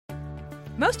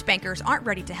Most bankers aren't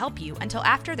ready to help you until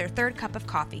after their third cup of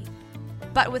coffee.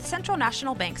 But with Central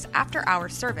National Bank's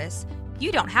after-hours service,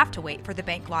 you don't have to wait for the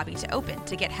bank lobby to open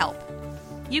to get help.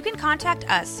 You can contact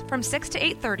us from 6 to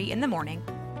 8:30 in the morning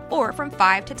or from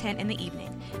 5 to 10 in the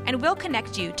evening, and we'll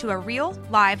connect you to a real,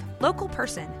 live, local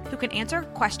person who can answer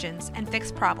questions and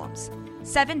fix problems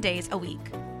 7 days a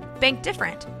week. Bank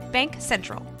different. Bank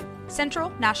Central. Central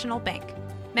National Bank.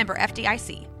 Member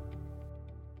FDIC.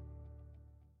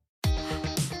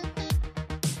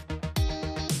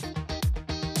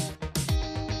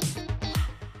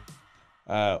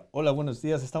 Hola, buenos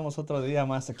días. Estamos otro día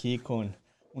más aquí con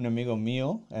un amigo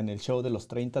mío en el show de los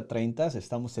 30-30.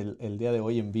 Estamos el día de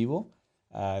hoy en vivo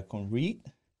con Reed.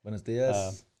 Buenos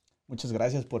días. Muchas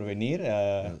gracias por venir.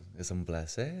 Es un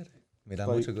placer. Me da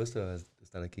mucho gusto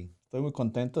estar aquí. Estoy muy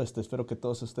contento. Espero que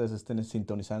todos ustedes estén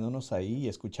sintonizándonos ahí y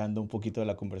escuchando un poquito de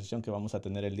la conversación que vamos a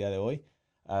tener el día de hoy.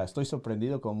 Estoy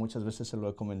sorprendido, como muchas veces se lo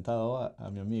he comentado a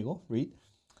mi amigo Reed.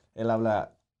 Él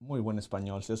habla muy buen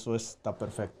español, eso está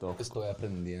perfecto. Estoy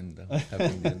aprendiendo.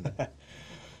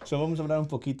 So, vamos a hablar un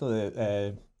poquito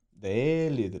de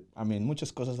él y de,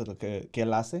 muchas cosas de lo que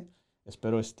él hace.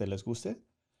 Espero les guste.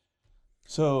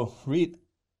 So, Reed,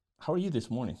 how are you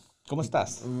this morning? ¿Cómo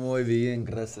estás? Muy bien,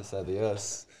 gracias a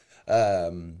Dios.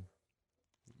 I'm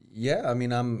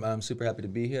super happy to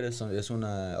be here. Es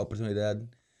una oportunidad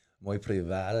muy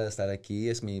privada de estar aquí.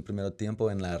 Es mi primer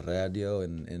tiempo en la radio,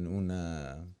 en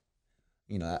una...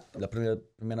 la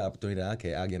primera oportunidad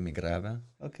que alguien me graba.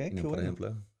 Okay, qué por bueno.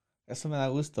 ejemplo. Eso me da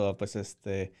gusto. Pues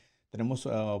tenemos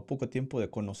poco tiempo de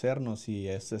conocernos y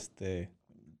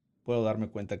puedo darme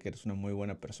cuenta que eres una muy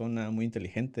buena persona, muy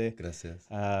inteligente. Gracias.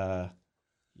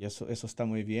 Y eso está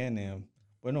muy bien.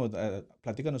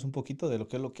 Platícanos un poquito de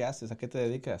lo que haces, ¿a qué te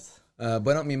dedicas?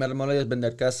 Mi matrimonio es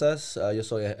vender casas. Yo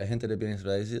soy agente de bienes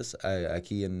raíces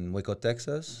aquí en Waco,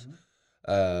 Texas.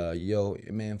 Uh-huh. Yo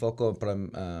me enfoco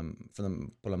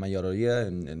por la mayoría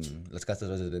en las casas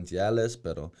residenciales,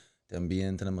 pero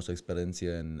también tenemos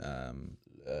experiencia en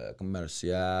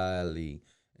comercial y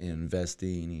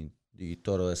investing y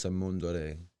todo ese mundo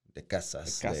de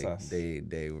casas.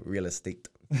 De real estate.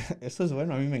 Eso es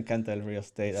bueno, a mí me encanta el real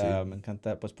estate. Sí. Me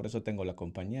encanta, pues por eso tengo la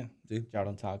compañía, Sí.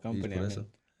 Jarden Tower Company. Por eso.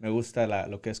 Me gusta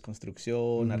lo que es construcción,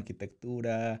 Uh-huh.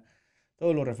 arquitectura,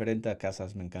 todo lo referente a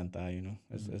casas me encanta,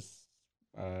 Uh-huh.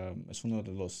 Es una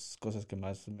de las cosas que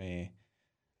más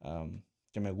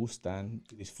que me gustan,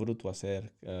 disfruto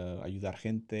hacer, ayudar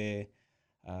gente,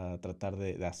 tratar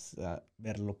de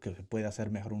ver lo que se puede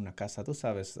hacer mejor en una casa. Tú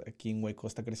sabes, aquí en Waco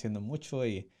está creciendo mucho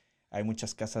y hay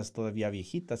muchas casas todavía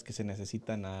viejitas que se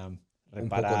necesitan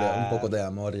reparar. Un poco de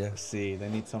amor, ya. Sí, they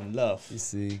need some love.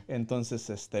 Sí.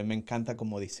 Entonces, me encanta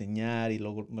como diseñar y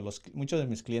luego muchos de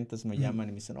mis clientes me llaman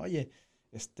y me dicen, oye,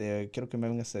 quiero que me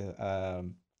vengas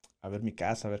a ver mi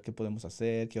casa, a ver qué podemos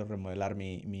hacer. Quiero remodelar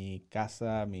mi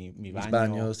casa, mi baño. Los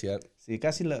baños, ya. Sí,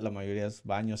 casi la mayoría es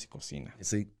baños y cocina.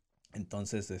 Sí.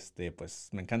 Entonces, pues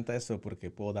me encanta eso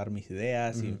porque puedo dar mis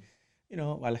ideas y,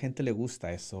 a la gente le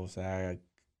gusta eso, o sea,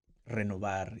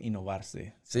 renovar,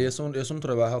 innovarse. Sí, es un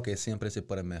trabajo que siempre se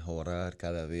puede mejorar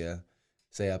cada día.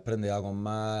 Se aprende algo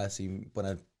más y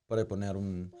puede poner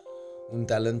un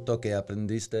talento que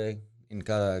aprendiste en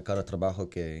cada trabajo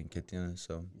que tienes.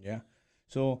 Yeah.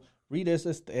 So, Reed,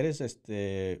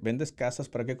 ¿vendes casas?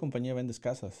 ¿Para qué compañía vendes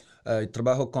casas?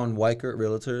 Trabajo con Weichert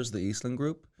Realtors de Eastland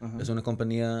Group. Uh-huh. Es una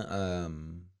compañía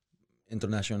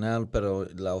internacional, pero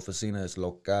la oficina es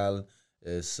local.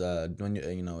 Es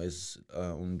dueño, es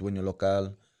un dueño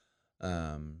local.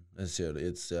 Es decir,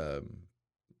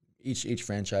 each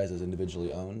franchise is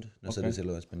individually owned. No sé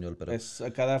decirlo en español, pero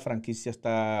cada franquicia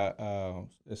está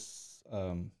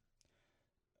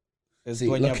sí,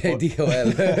 dueña lo que dijo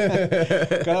él.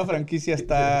 Cada franquicia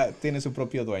tiene su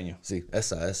propio dueño. Sí,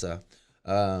 esa.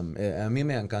 A mí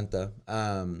me encanta.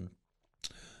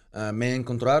 Me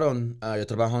encontraron yo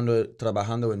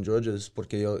trabajando en George's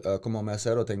porque yo como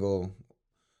mesero tengo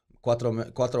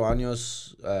 4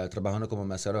 años trabajando como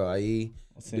mesero ahí.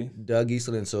 ¿Sí? Doug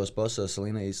Eastland y su esposa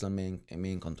Selena Eastland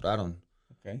me encontraron.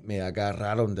 Okay. Me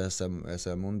agarraron de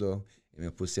ese mundo y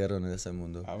me pusieron en ese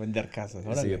mundo. A vender casas,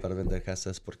 órale. Sí, para vender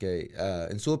casas porque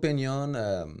en su opinión,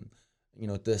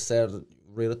 de ser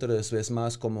realtor es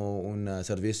más como un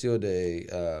servicio de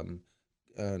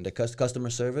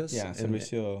customer service. Yeah,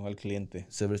 servicio al cliente.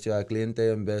 Servicio al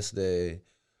cliente en vez de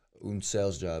un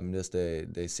sales job, en vez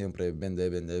de siempre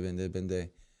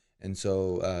vende. And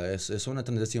so, es una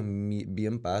transición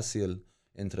bien fácil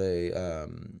entre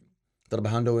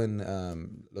trabajando en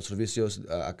los servicios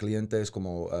a clientes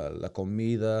como la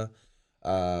comida,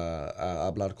 a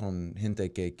hablar con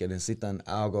gente que necesitan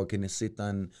algo, que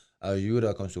necesitan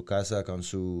ayuda con su casa, con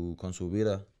su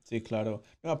vida. Sí, claro.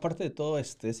 No, aparte de todo,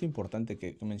 es importante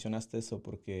que mencionaste eso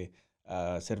porque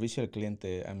servicio al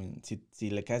cliente, I mean, si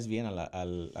le caes bien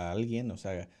a alguien, o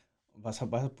sea, vas a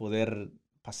poder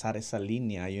pasar esa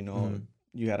línea, Ujú.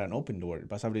 you got an open door,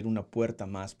 vas a abrir una puerta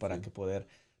más para Sí. que poder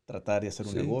tratar de hacer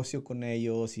un Sí. negocio con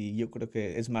ellos y yo creo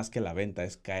que es más que la venta,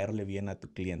 es caerle bien a tu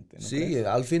cliente, ¿no Sí, crees?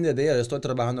 al fin del día estoy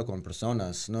trabajando con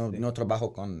personas, no, Sí. no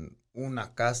trabajo con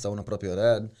una casa, una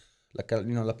propiedad. La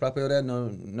propiedad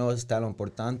no es tan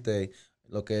importante,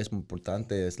 lo que es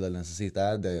importante es la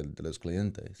necesidad de los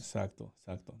clientes. Exacto,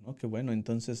 exacto, ¿no? Qué bueno,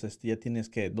 entonces ya tienes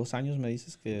que 2 años, me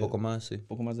dices Un que poco más, sí.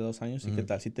 poco más de 2 años. ¿Y qué Ujú.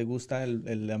 tal? ¿Si te gusta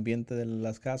el ambiente de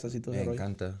las casas y todo Me ese rollo?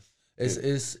 encanta. Que-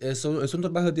 Es un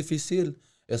trabajo difícil,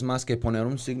 es más que poner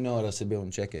un signo o recibir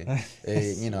un cheque.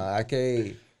 Sí.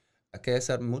 Hay que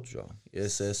hacer mucho.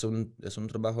 Es un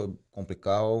trabajo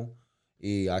complicado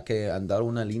y hay que andar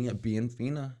una línea bien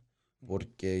fina Ujú.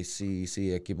 porque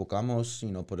si equivocamos,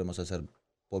 podemos hacer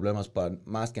problemas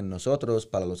más que nosotros,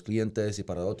 para los clientes y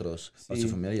para otros, para su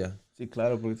Sí, familia. sí,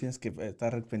 claro, porque tienes que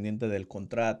estar pendiente del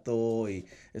contrato y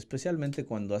especialmente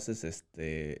cuando haces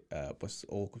pues,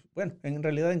 bueno, en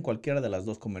realidad en cualquiera de las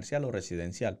dos, comercial o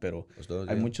residencial, pero Los dos,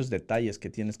 hay ya. muchos detalles que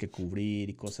tienes que cubrir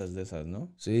y cosas de esas, ¿no?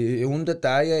 Sí, un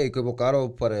detalle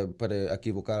equivocado para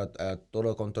equivocar a todo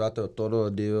el contrato, todo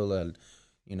el deal.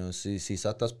 Si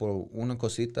saltas por una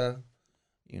cosita,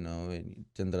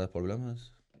 tendrás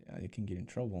problemas. Yeah, you can get in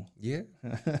trouble. Yeah.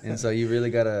 And so you really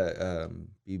gotta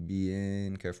be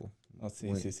bien careful. Oh, sí,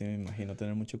 Muy, sí, sí, me imagino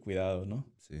tener mucho cuidado, ¿no?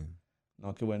 sí.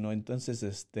 No, qué bueno. Entonces,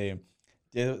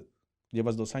 lle-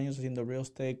 llevas 2 años haciendo real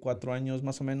estate, 4 años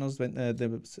más o menos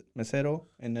de mesero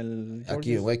en el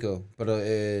Aquí en George's. Waco. Pero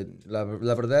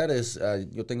la verdad es,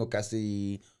 yo tengo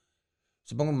casi,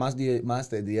 supongo más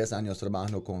de 10 años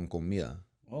trabajando con comida.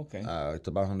 Ok.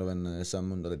 Trabajando en ese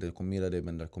mundo de comida, de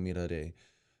vender comida, de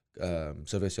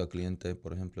servicio al cliente,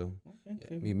 por ejemplo. Ok,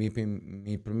 qué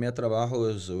Mi primer trabajo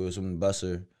es un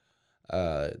busser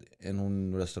en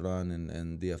un restaurante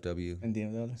en DFW.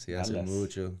 entiendo. Sí, hace Dallas.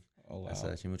 mucho. Oh, wow.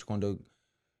 Hace mucho. Cuando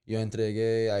yo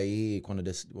entregué ahí, cuando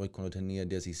tenía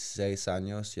 16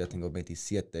 años, ya tengo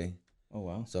 27. Oh,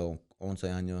 wow. Son 11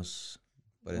 años,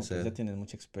 puede No, pues ya ser. tienes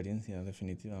mucha experiencia,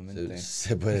 definitivamente.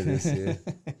 Se puede decir.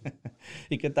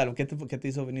 ¿Y qué tal? ¿Qué te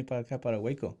hizo venir para acá, para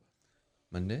Waco?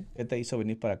 ¿Mandé? ¿Qué te hizo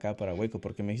venir para acá, para Waco?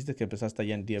 Porque me dijiste que empezaste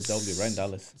allá en DFW, right, en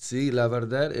Dallas. Sí, la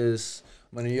verdad es,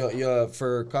 bueno,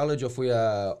 for college, yo fui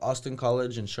a Austin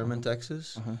College en Sherman, Ajá,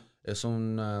 Texas. ajá. Es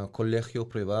un colegio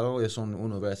privado, es una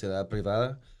universidad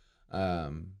privada.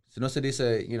 Si no se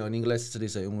dice, en inglés se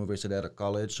dice universidad o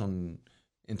college, son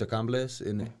intercambiables.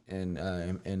 Eh,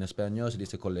 En español se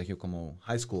dice colegio como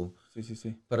high school. Sí, sí,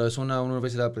 sí. Pero es una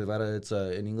universidad privada,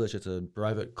 en inglés, it's a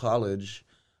private college.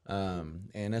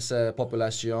 En esa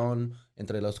población,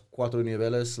 entre los 4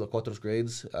 niveles, los 4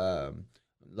 grades,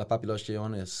 la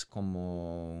población es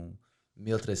como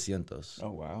 1,300.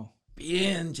 Oh, wow.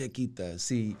 Bien chiquita,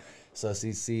 sí. So,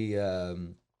 si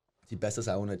besas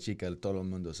a una chica, todo el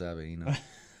mundo sabe.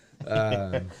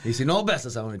 Y si no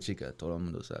besas a una chica, todo el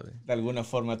mundo sabe. De alguna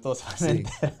forma, todos Sí, saben.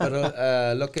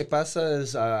 pero lo que pasa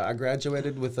es, I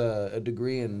graduated with a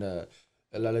degree in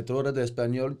la lectura de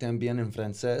español, también en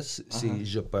francés, Ajá. si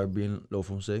je parle bien le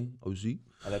français aussi.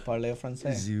 Allez parler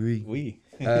français. Sí, oui. Oui.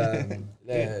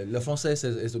 Good. Le français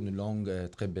es une langue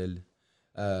très belle.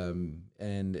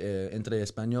 Entre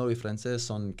español y francés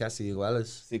son casi iguales.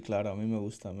 Sí, claro, a mí me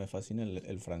gusta, me fascina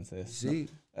el francés, ¿no? Sí,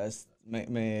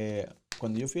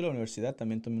 Cuando yo fui a la universidad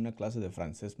también tomé una clase de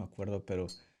francés, me acuerdo, pero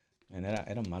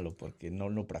era malo porque no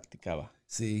lo practicaba.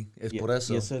 sí, es Y, por y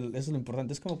eso. eso es lo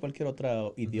importante, es como cualquier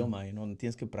otro Ujú, idioma, ¿no?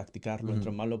 Tienes que practicarlo, entre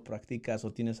ujú. más lo practicas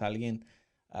o tienes a alguien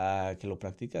que lo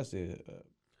practicas,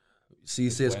 Si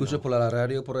es se escucha bueno. por la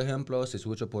radio, por ejemplo, se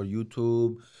escucha por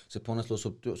YouTube, se pones los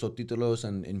subtítulos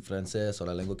en francés o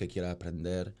la lengua que quiera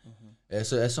aprender. Ujú.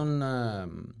 Eso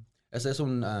esa es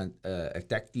una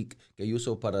táctica que yo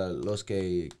uso para los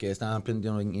que están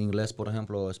aprendiendo en inglés, por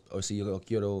ejemplo, o si yo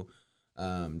quiero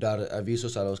dar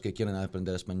avisos a los que quieren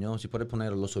aprender español. Si puede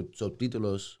poner los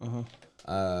subtítulos Ajá.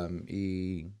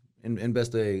 y en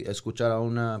vez de escuchar a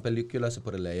una película, se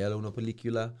puede leer una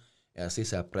película. Así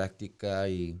se practica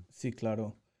y... Sí,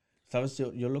 claro. Sabes,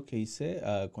 yo lo que hice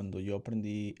cuando yo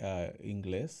aprendí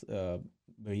inglés,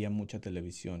 veía mucha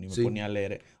televisión y me Sí, ponía a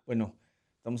leer. Bueno,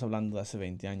 estamos hablando de hace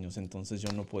 20 años, entonces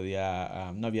yo no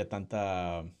podía, no había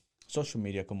tanta social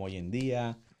media como hoy en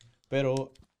día,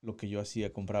 pero lo que yo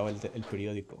hacía, compraba el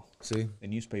periódico, sí, el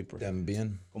newspaper.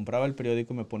 también. Compraba el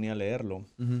periódico y me ponía a leerlo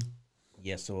Ujú.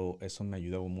 y eso me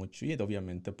ayudaba mucho y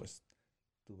obviamente pues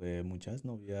tuve muchas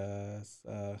novias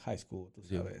high school, tú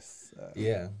Sí. sabes.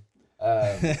 Yeah.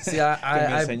 Sí, Que me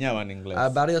hay enseñaban hay inglés.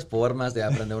 varias formas de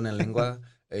aprender una lengua.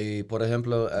 Y, por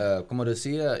ejemplo, como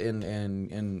decía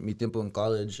en mi tiempo en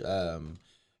college,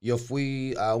 yo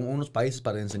fui a unos países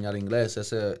para enseñar inglés.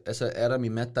 Esa era mi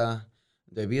meta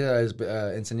de vida, es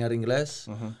enseñar inglés.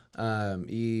 Ajá.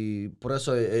 Y por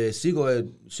eso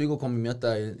sigo con mi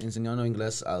meta enseñando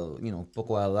inglés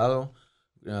poco al lado.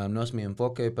 No es mi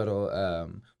enfoque, pero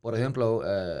por ejemplo,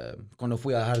 cuando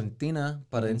fui a Argentina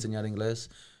para Ujú. enseñar inglés,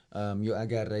 yo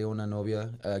agarré una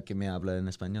novia que me habla en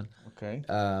español. Ok.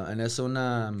 Y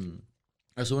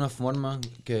es una forma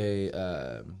que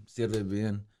sirve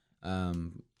bien.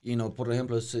 Por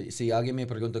ejemplo, si alguien me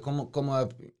pregunta,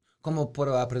 ¿cómo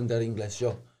puedo aprender inglés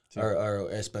yo? Sí. O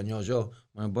español yo.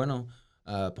 Bueno,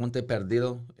 ponte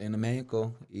perdido en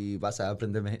México y vas a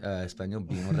aprender español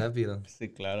bien rápido. Sí,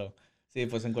 claro. Sí,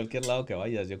 pues en cualquier lado que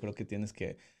vayas, yo creo que tienes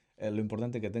que, lo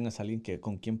importante es que tengas a alguien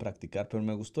con quien practicar, pero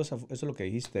me gustó eso es lo que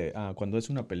dijiste, cuando es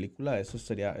una película,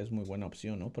 es muy buena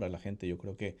opción, ¿no? Para la gente, yo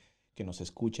creo que nos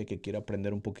escuche, que quiera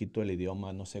aprender un poquito el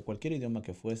idioma, no sé, cualquier idioma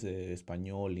que fuese,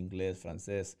 español, inglés,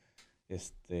 francés,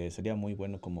 sería muy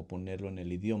bueno como ponerlo en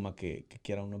el idioma que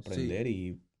quiera uno Sí, aprender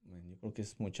y yo creo que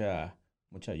es mucha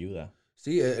ayuda.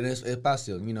 sí, es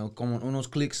fácil, con unos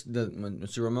clics en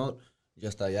su remote, ya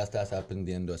estás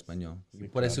aprendiendo español. Y Sí,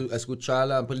 puedes claro. escuchar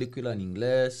la película en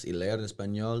inglés y leer en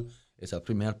español. Es el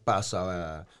primer paso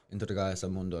a entregar ese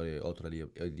mundo de otro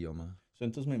idioma.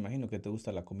 Entonces me imagino que te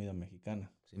gusta la comida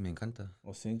mexicana. Sí, me encanta.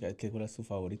 ¿O sí? ¿Cuál es tu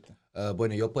favorita?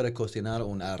 Bueno, yo puedo cocinar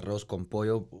un arroz con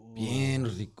pollo bien Uh,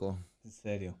 rico. en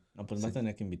serio. No, pues me vas Sí. a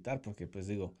tener que invitar porque pues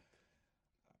digo,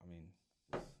 I mean,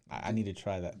 I need to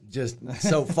try that. Just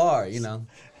so far, you know.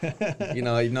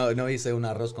 No hice un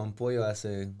arroz con pollo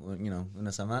hace,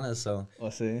 unas semanas,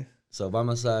 ¿O sí?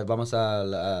 vamos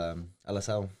al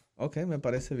asado. Ok, me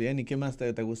parece bien. ¿Y qué más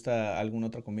te gusta? ¿Alguna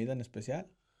otra comida en especial?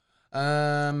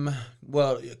 Um,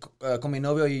 con mi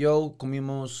novio y yo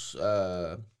comimos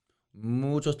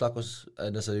muchos tacos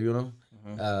en desayuno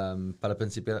Ajá. para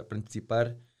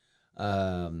principar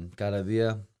cada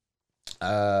día.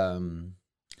 Um,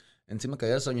 Encima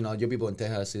que eso, yo vivo en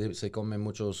Texas y se come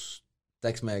muchos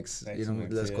Tex-Mex,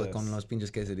 Tex-Mex, con yes. los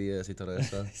pinches quesadillas y todo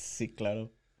eso. Sí, claro.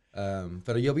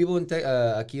 Pero yo vivo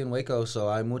aquí en Waco,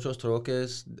 so hay muchos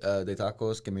troques de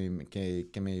tacos que me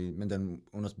venden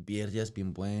unas birrias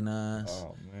bien buenas.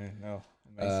 Oh, man, no.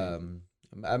 Amazing.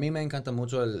 Um, a mí me encanta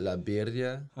mucho la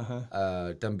birria,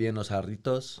 Ajá. también los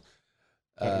jarritos.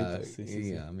 Jarritos, sí, sí, Y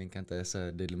sí. me encanta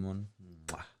esa de limón.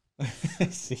 ¡Mua!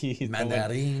 Sí, está bueno.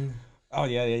 Mandarín. Oh,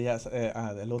 ya.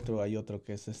 Del otro hay otro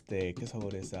que es ¿qué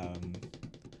sabor es?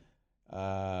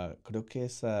 Creo que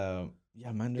es ya ¿De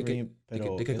qué, mandarin, de qué, de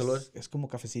pero qué color? es como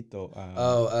cafecito.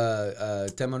 Oh,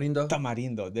 tamarindo.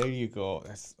 Tamarindo, there you go.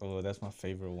 That's my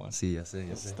favorite one. Sí, ya sé,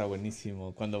 ya Ese sé. está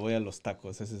buenísimo. Cuando voy a los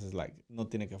tacos, ese es no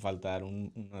tiene que faltar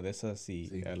una de esas y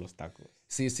Sí. a los tacos.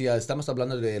 Sí, sí, estamos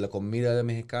hablando de la comida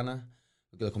mexicana.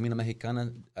 La comida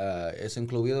mexicana es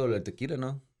incluido el tequila,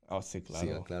 ¿no? Oh, sí, Sí,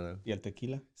 claro. claro. ¿Y el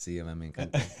tequila? Sí, a mí me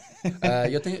encanta.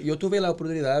 Yo tuve la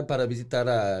oportunidad para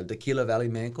visitar Tequila Valley,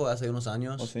 México, hace unos Oh,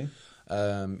 años. sí.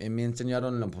 Y me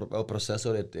enseñaron el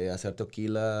proceso de hacer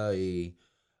tequila y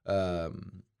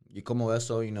cómo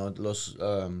eso,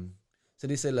 se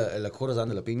dice la corazón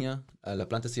de la piña. La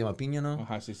planta se llama piña, ¿no?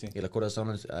 Ajá, sí, sí. Y la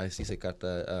corazón así se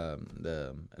carta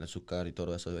el azúcar y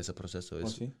todo eso, ese proceso Oh,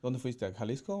 es. sí. ¿Dónde fuiste? ¿A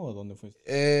Jalisco o dónde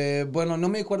fuiste? Bueno, no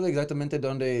me acuerdo exactamente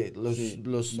dónde Sí,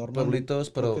 los normalmente pueblitos,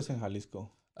 creo que pero es en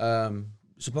Jalisco.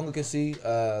 supongo que sí.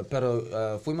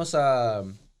 Pero fuimos a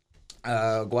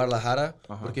Guadalajara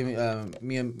Ajá. porque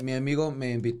mi amigo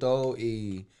me invitó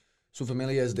y su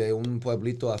familia es de un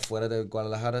pueblito afuera de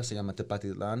Guadalajara, se llama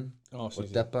Tepatitlán Oh, o sí,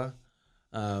 sí. Tepa.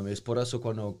 Es por eso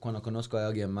cuando conozco a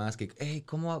alguien más que, hey,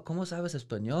 ¿cómo sabes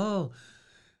español?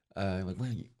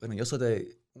 Bueno, yo soy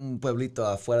de un pueblito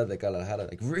afuera de Guadalajara.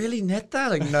 Like, really, neta?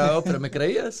 Like, no, pero ¿me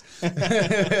creías?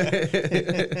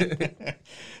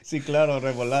 Sí, claro,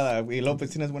 revolada. Y luego pues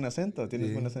tienes buen acento, Sí,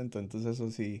 entonces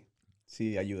eso sí,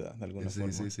 sí ayuda de alguna sí,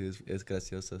 forma. sí, sí, es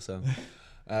gracioso.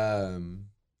 Um,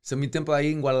 mi tiempo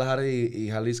ahí en Guadalajara y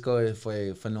Jalisco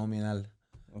fue fenomenal.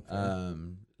 Ok.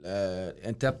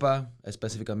 En Tepa,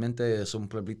 específicamente, es un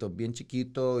pueblito bien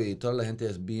chiquito y toda la gente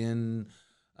es bien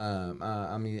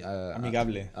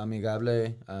Amigable.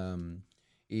 amigable.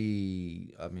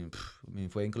 Y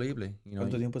fue increíble.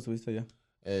 ¿Cuánto tiempo estuviste allá?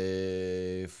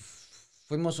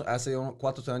 Fuimos hace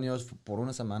 4 años por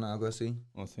una semana, algo así.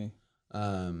 Oh, sí.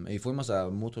 Y fuimos a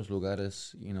muchos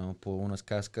lugares, por unas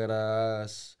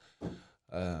cáscaras.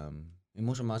 Y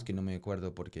mucho más que no me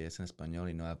acuerdo porque es en español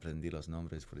y no aprendí los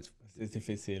nombres. Es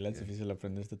difícil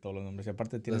aprenderte todos los nombres. Y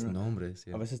aparte Los nombres,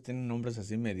 a veces tienen nombres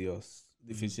así medios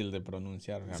difícil de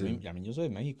pronunciar. Sí. A mí yo soy de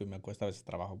México y me cuesta a veces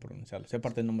trabajo pronunciarlos. Y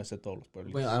aparte no me sé todos los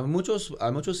pueblos. Bueno, hay muchos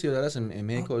ciudadanos en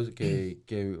México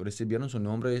que recibieron sus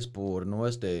nombres por, no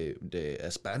es de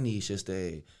Spanish, es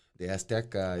de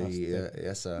Azteca y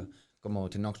esa, como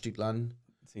Tenochtitlan,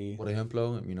 Sí. por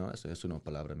ejemplo, es una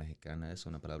palabra mexicana, es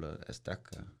una palabra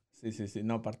azteca. Sí.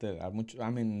 No, aparte,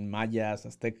 mayas,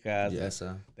 aztecas, Y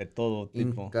esa, de todo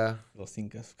tipo. Inca, Los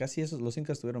incas. Los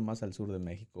incas estuvieron más al sur de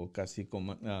México, casi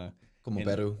como... como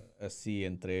Perú. Sí,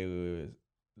 entre el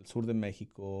sur de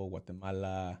México,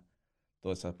 Guatemala,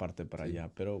 toda esa parte para Sí.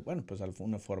 allá. Pero bueno, pues de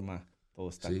alguna forma todo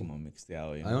está Sí. como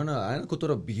mixteado. Hay una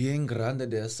cultura bien grande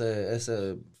de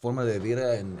esa forma de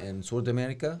vida en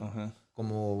Sudamérica. Ajá.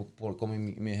 Como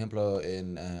mi ejemplo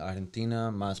en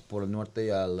Argentina, más por el norte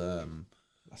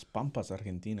Las Pampas,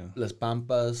 Argentina. las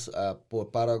Pampas, por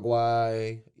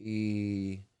Paraguay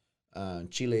y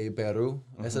Chile y Perú.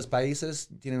 Ajá. Esos países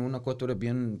tienen una cultura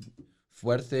bien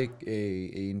fuerte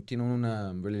y tienen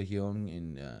una religión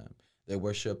de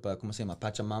worship, ¿cómo se llama?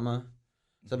 Pachamama.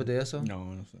 ¿Sabes de eso?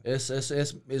 No sé.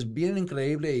 Es bien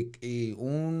increíble y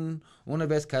una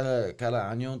vez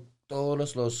cada año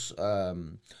todos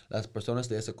las personas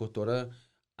de esa cultura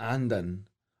andan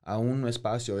a un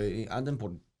espacio y andan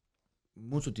por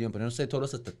mucho tiempo. No sé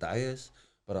todos los detalles,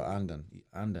 pero andan y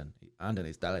andan y andan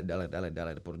y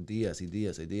dale por días y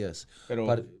días y días. Pero,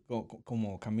 Para-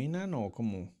 ¿como caminan o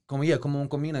como...? como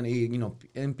caminan y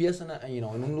empiezan en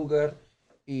un lugar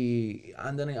y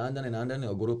andan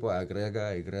el grupo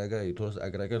agrega y todos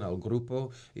agregan al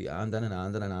grupo y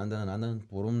andan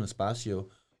por un espacio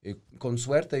y con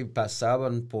suerte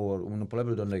pasaban por un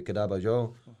pueblo donde quedaba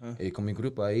yo Ajá. y con mi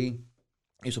grupo ahí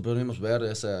y eso pudimos ver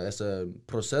ese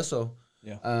proceso.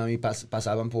 Ya. Y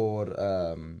pasaban por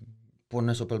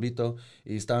nuestro pueblito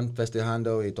y están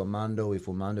festejando y tomando y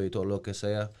fumando y todo lo que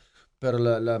sea. Pero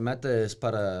la meta es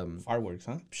para, Fireworks,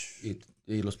 ¿ah?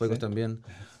 y los fuegos Sí. también,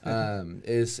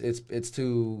 es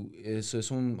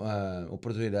una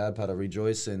oportunidad para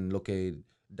rejoice en lo que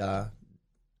da,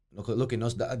 lo que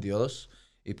nos da Dios.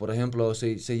 Y por ejemplo,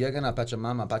 si llegan a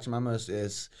Pachamama, Pachamama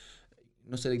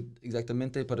no sé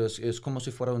exactamente, pero es como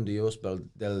si fuera un dios pero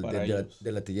Para ellos.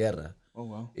 de la tierra. Oh,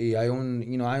 wow. Y hay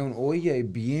hay un hoyo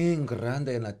bien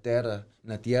grande en la tierra,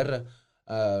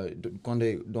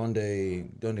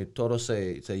 donde todos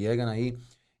se llegan ahí.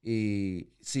 Y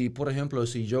si, por ejemplo,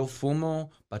 si yo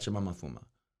fumo, Pachamama fuma.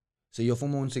 Si yo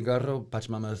fumo un cigarro,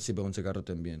 Pachamama recibe un cigarro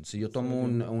también. Si yo tomo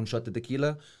un shot de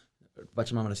tequila,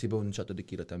 Pachamama recibe un shot de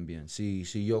tequila también. Si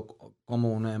yo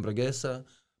como una hamburguesa,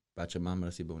 Pachamama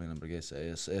recibe una hamburguesa.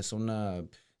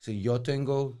 Si yo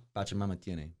tengo, Pachamama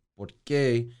tiene. ¿Por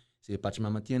qué? Si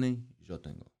Pachamama tiene, yo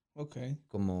tengo. Ok.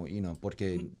 Como,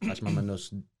 porque Pachamama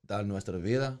nos da nuestra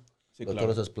vida. Sí, Todas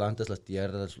claro. las plantas, las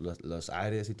tierras, los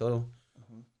aires y todo.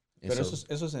 Ajá. Pero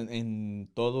eso es en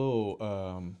todo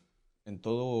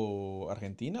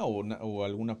Argentina o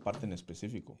alguna parte en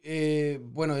específico.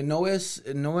 Bueno, no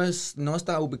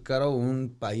está ubicado en un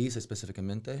país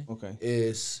específicamente. Ok.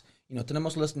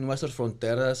 Tenemos nuestras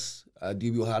fronteras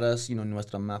dibujadas en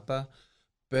nuestro mapa,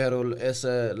 pero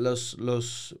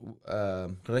los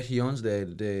regiones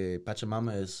de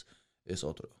Pachamama es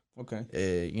otro. Ok.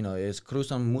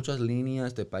 Cruzan muchas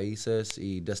líneas de países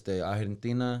y desde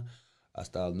Argentina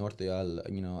hasta el norte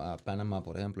a Panamá,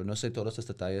 por ejemplo. No sé todos los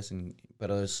detalles,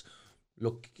 pero es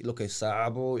lo que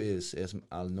sabo es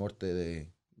al norte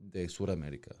de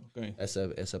Sudamérica. Ok.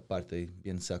 Esa parte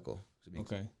bien seco.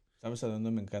 Ok. ¿Sabes a dónde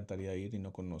me encantaría ir y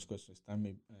no conozco? Eso está en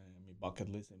mi bucket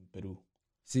list en Perú.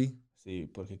 Sí, Sí,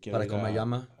 porque quiero para ir comer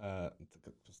llama.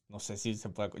 pues, no sé si se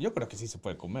puede... Yo creo que sí se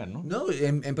puede comer, ¿no? No,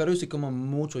 en Perú sí como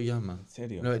mucho llama. ¿En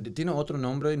serio? No, tiene otro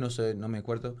nombre, no sé, no me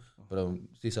acuerdo, pero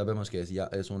sí sabemos que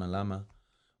es una llama.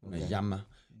 Ok. Llama.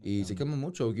 Y se llama. come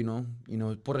mucho,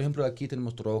 por ejemplo, aquí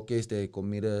tenemos troques de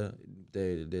comida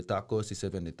de tacos y se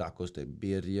venden tacos de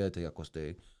birria, tacos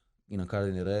de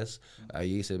carne de res.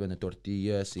 Ahí se venden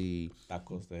tortillas y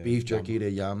Tacos de beef jerky llama.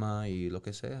 de llama y lo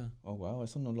que sea. Oh, wow,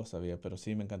 eso no lo sabía, pero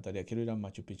sí me encantaría. Quiero ir a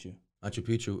Machu Picchu. Machu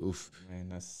Picchu, uff. Man,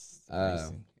 that's Ah,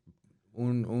 amazing.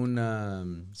 Una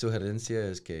sugerencia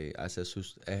es que hace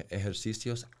sus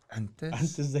ejercicios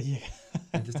Antes de llegar.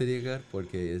 antes de llegar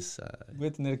porque es... Voy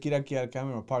a tener que ir aquí al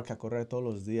Camera Park a correr todos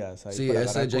los días. Ahí sí, para ese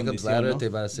agarrar Jacob's condición, Ladder ¿no? te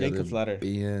va a hacer Jacob's Ladder.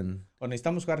 bien. O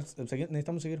necesitamos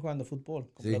seguir jugando fútbol,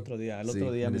 como Sí, el otro día. El sí,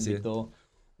 otro día me me decía. invitó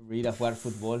Reed a jugar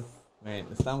fútbol. Man,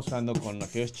 estábamos jugando con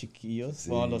aquellos chiquillos. Sí.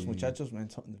 Todos los muchachos, man,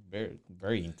 son very,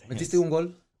 very intense. ¿Metiste un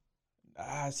gol?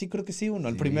 Sí, creo que sí, uno.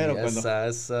 El primero,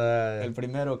 esa. el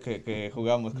primero que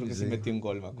jugamos, creo que sí metí un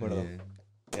gol, me acuerdo.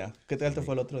 Yeah. ¿Qué tal te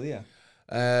fue el otro día?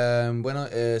 Bueno,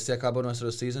 se acabó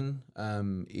nuestro season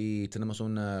y tenemos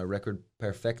un récord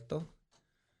perfecto.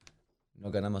 No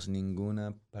ganamos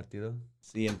ninguna partido.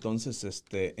 Sí, entonces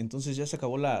ya se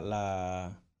acabó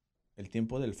el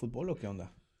tiempo del fútbol, ¿o qué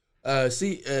onda?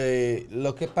 Sí,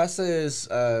 lo que pasa es,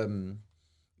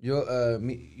 yo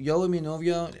y mi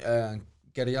novio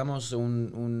queríamos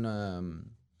una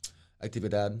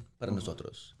actividad para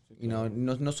nosotros. Sí, You know,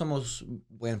 claro. no somos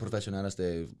buenos profesionales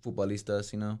de futbolistas,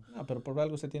 sino. No, pero por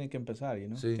algo se tiene que empezar,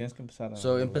 ¿no? Sí. Tienes que empezar a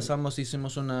So mover.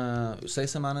 hicimos 6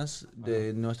 semanas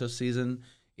de nuestro season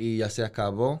y ya se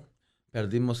acabó.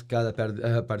 Perdimos cada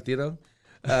partido.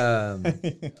 Um,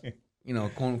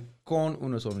 con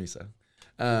una sonrisa.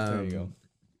 There you go.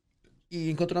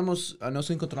 Y nos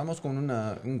encontramos con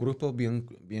un grupo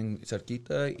bien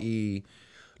cerquita y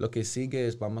lo que sigue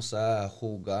es vamos a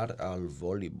jugar al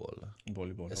voleibol.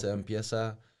 Voleibol, Ese ok.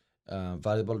 empieza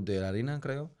voleibol de arena,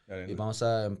 creo. De arena. Y vamos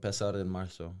a empezar en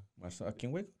marzo. ¿Aquí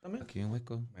en Waco también? Aquí en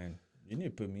Hueco. Man, you need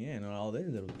to put me in on all these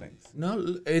little things. No,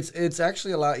 it's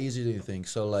actually a lot easier than you think.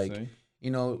 So like,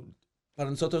 Sí. para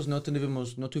nosotros no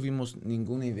tuvimos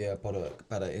ninguna idea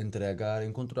para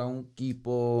encontrar un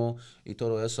equipo y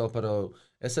todo eso, pero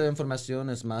esa información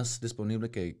es más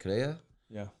disponible que crea.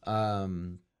 Ya.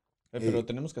 Um, Pero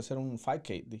tenemos que hacer un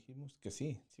 5K. Dijimos que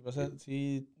sí.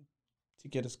 Si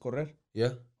quieres correr.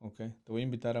 Yeah. Ok. Te voy a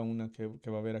invitar a una que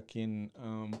va a haber aquí en...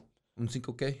 Un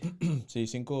 5K. sí,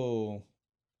 5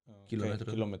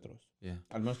 kilómetros. Yeah.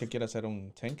 Al menos que quiera hacer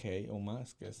un 10K o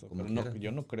más que eso. Como Pero no, quiera.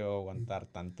 yo no creo aguantar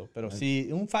tanto. Pero sí,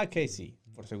 un 5K sí.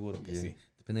 Por seguro que sí.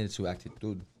 Depende de su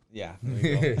actitud. Ya.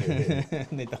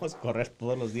 Necesitamos correr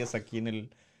todos los días aquí en el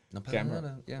No pasa camera.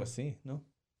 nada. Yeah. Pues sí, ¿no?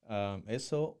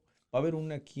 Eso... Va a haber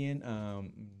una aquí en...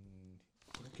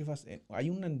 creo que hay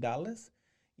una en Dallas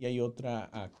y hay otra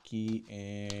aquí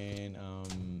en...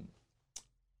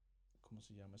 ¿cómo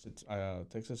se llama?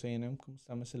 Texas A&M. ¿Cómo se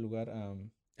llama ese lugar?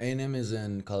 A&M is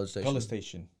in College Station. College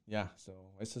Station. Ya.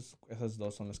 So, esas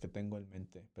dos son las que tengo en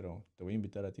mente. Pero te voy a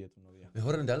invitar a ti y a tu novia.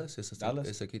 Mejor en Dallas, Dallas.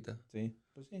 esa quita. Sí.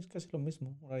 Pues sí, es casi lo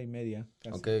mismo. 1:30.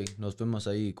 Casi. Ok, nos vemos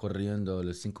ahí corriendo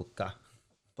el 5K.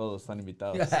 Todos están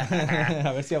invitados.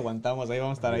 A ver si aguantamos. Ahí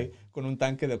vamos a estar ahí con un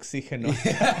tanque de oxígeno.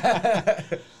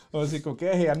 O así como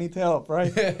que, hey, I need help,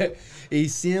 right? Y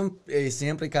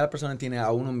siempre cada persona tiene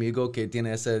a un amigo que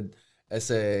tiene ese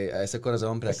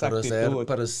corazón para Esa conocer, actitud.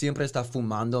 pero siempre está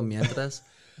fumando mientras.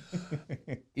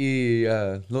 Y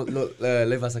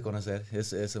le vas a conocer.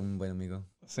 Es un buen amigo.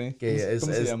 Sí. Que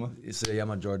 ¿Cómo se llama? Se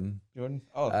llama Jordan. Jordan.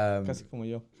 Oh, casi como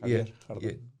yo. Yeah,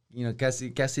 Javier.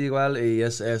 Jardín. casi igual y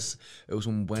es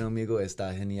un buen amigo,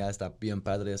 está genial, está bien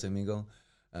padre ese amigo,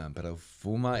 pero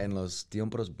fuma en los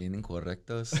tiempos bien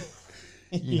incorrectos.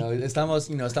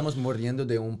 Estamos muriendo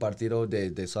de un partido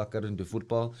de soccer, de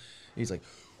fútbol, y he's like,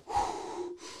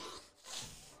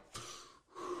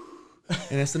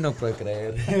 en esto no puedo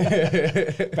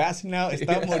creer. Passing out,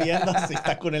 está muriendo, se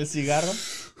está con el cigarro.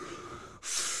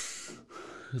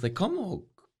 He's like, ¿cómo?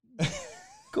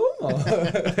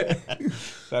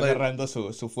 Está agarrando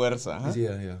su fuerza. ¿Ah?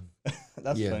 Yeah.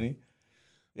 That's Yeah. funny.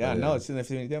 Yeah, no, sí,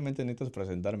 definitivamente necesitas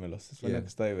presentármelos. Suena que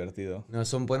está divertido. No,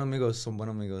 son buenos amigos,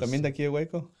 ¿También de aquí de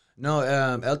Waco? No,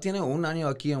 él tiene un año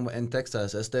aquí en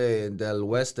Texas. Del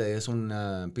oeste, es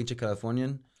un pinche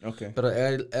Californian. Okay. Pero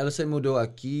él se mudó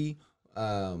aquí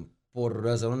por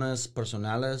razones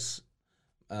personales,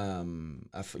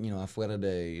 afuera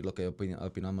de lo que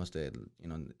opinamos de,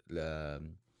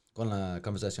 con la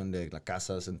conversación de las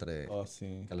casas entre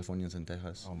Sí. Californians y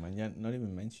Texas. Oh, man, not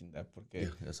even mention that, porque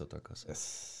Es otra cosa.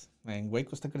 Man,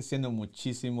 Waco está creciendo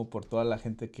muchísimo por toda la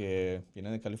gente que viene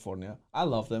de California. I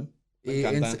love them. Me Y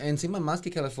encantan. encima más que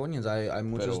Californians, hay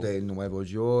muchos Pero- de Nueva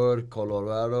York,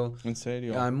 Colorado. En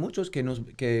serio. Hay muchos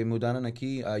que mudaron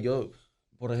aquí. Yo,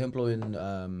 por ejemplo, en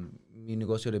mi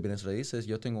negocio de bienes raíces,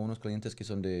 yo tengo unos clientes que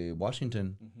son de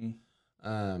Washington. Ujú.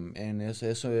 Esa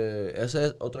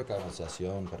es otra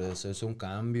conversación, pero es un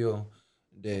cambio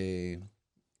de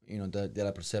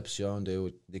la percepción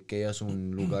de que es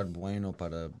un lugar bueno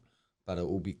para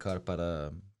ubicar,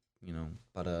 para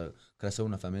crecer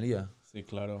una familia. Sí,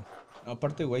 claro.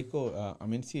 Aparte, Waco, a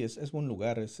mí sí es buen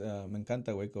lugar. Me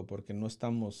encanta Waco porque no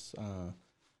estamos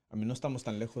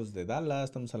tan lejos de Dallas.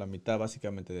 Estamos a la mitad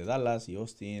básicamente de Dallas y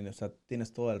Austin. O sea,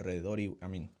 tienes todo alrededor y,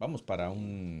 vamos para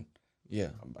un...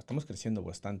 Yeah. Estamos creciendo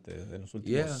bastante en los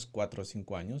últimos 4 o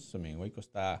 5 años. Waco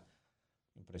está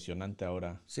impresionante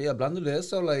ahora. Sí, hablando de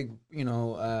eso,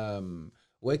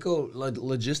 Waco,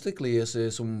 logistically,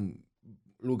 es un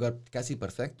lugar casi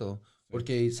perfecto,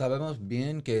 porque sabemos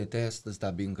bien que Texas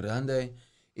está bien grande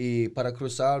y para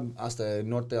cruzar hasta el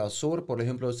norte al sur, por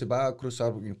ejemplo, se va a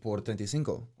cruzar por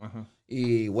 35. Ajá.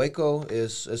 Y Waco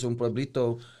es un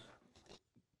pueblito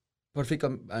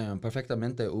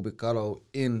perfectamente ubicado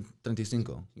en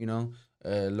 35, you know.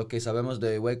 Lo que sabemos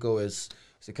de Waco es,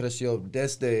 se creció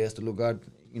desde este lugar,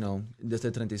 you know,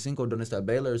 desde 35, donde está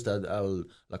Baylor, está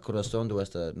la corazón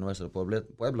de nuestro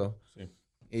pueblo. Sí.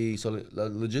 Y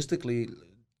logistically,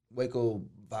 Waco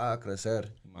va a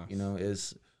crecer, Más. you know,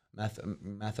 es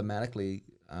mathematically,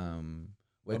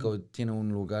 Waco tiene un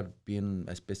lugar bien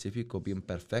específico, bien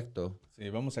perfecto. Sí,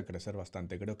 vamos a crecer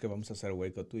bastante. Creo que vamos a hacer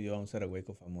Waco. Tú y yo vamos a ser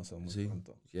Waco famoso muy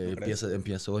pronto. Ya ¿No crees?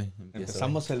 empieza hoy.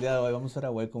 Empezamos el día de hoy. Vamos a hacer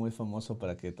a Waco muy famoso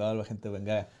para que toda la gente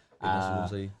venga a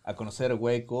conocer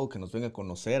Waco, que nos venga a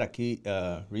conocer. Aquí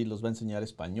Reed los va a enseñar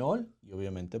español y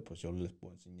obviamente pues yo les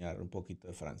puedo enseñar un poquito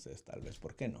de francés, tal vez.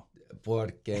 ¿Por qué no?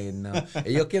 ¿Por qué no?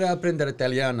 Yo quiero aprender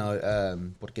italiano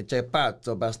porque c'è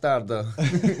pazzo, bastardo.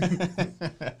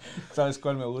 ¿Sabes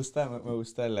cuál me gusta? Me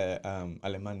gusta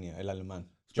Alemania, el alemán.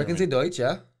 Sprechen Sie Deutsch,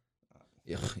 ja?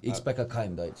 Ich spreche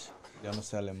kein Deutsch. Yo no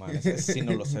sé alemán, sí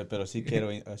no lo sé, pero sí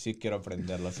quiero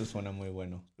aprenderlo. Eso suena muy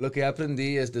bueno. Lo que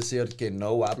aprendí es decir que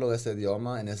no hablo ese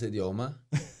idioma.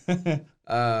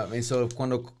 Y so,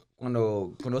 cuando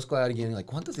conozco a alguien, like,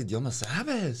 ¿cuántos idiomas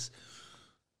sabes?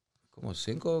 Como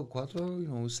 5,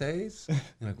 4, 6.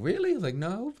 Like, really? Like,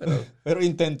 no, pero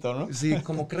intento, ¿no? Sí,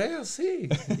 como creo, sí.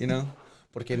 You know?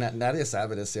 Porque nadie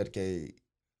sabe decir que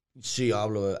sí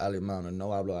hablo alemán o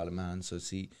no hablo alemán. So,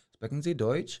 sí, sprechen Sie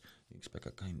Deutsch? Ich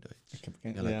spreche kein Deutsch.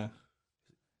 Yeah.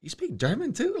 You speak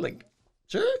German too? Like,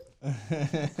 sure.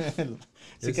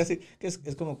 Sí, casi, que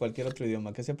es como cualquier otro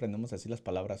idioma. Casi aprendemos así las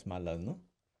palabras malas, ¿no?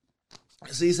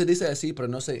 Sí, se dice así, pero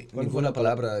no sé ninguna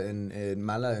palabra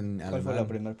mala en alemán. ¿Cuál fue la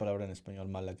primera palabra en español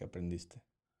mala que aprendiste?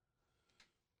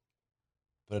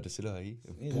 ¿Puedo decirlo ahí?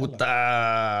 Sí,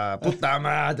 ¡Puta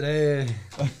madre!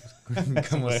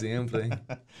 Como siempre.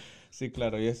 Sí,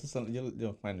 claro. Y esas son,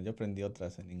 yo aprendí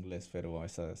otras en inglés, pero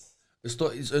esas...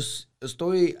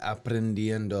 Estoy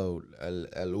aprendiendo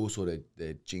el uso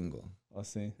de chingo. Oh,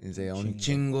 sí. Un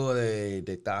chingo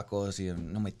de tacos y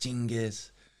no me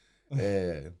chingues.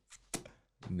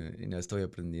 No estoy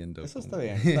aprendiendo. Eso está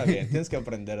bien, está bien. Tienes que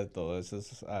aprender de todo. Eso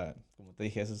es, como te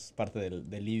dije, eso es parte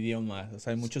del idioma. O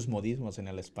sea, hay muchos modismos en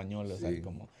el español. O sea,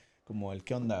 como el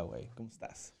 ¿qué onda, güey? ¿Cómo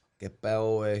estás? ¿Qué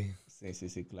pedo, güey?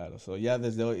 Sí, claro. So, ya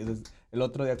desde hoy, el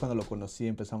otro día cuando lo conocí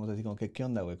empezamos a decir como que ¿qué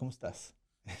onda, güey? ¿Cómo estás?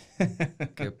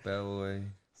 ¿Qué pedo, güey?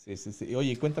 Sí. Y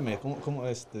oye, cuéntame, ¿cómo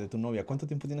es tu novia? ¿Cuánto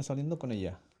tiempo tienes saliendo con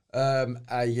ella?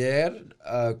 Ayer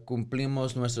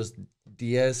cumplimos nuestros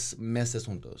 10 meses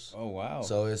juntos. Oh, wow.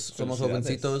 Somos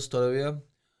jovencitos todavía.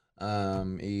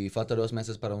 Y falta 2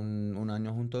 meses para un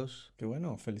año juntos. Qué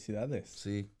bueno, felicidades.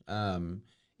 Sí.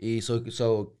 Y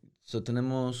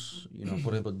tenemos,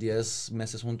 por ejemplo, 10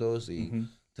 meses juntos y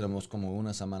tenemos como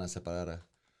una semana separada.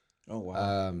 Oh,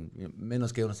 wow.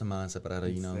 Menos que una semana separada,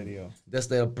 ¿En serio?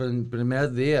 Desde el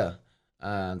primer día,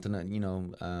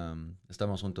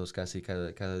 estamos juntos casi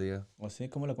cada día. ¿O sí?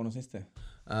 ¿Cómo la conociste?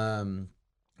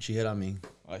 She hit on me.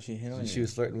 Oh, she hit on She you.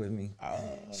 was flirting with me.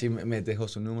 She me dejó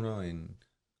su número and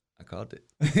I called it.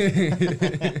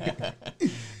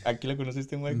 ¿Aquí la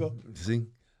conociste en Waco? Sí.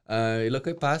 Y lo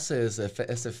que pasa es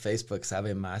este Facebook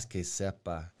sabe más que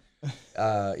sepa.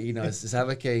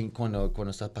 Sabe que cuando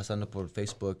estás pasando por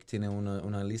Facebook tiene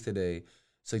una lista de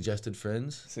suggested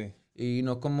friends. Sí. Y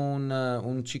como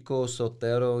un chico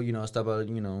soltero, estaba,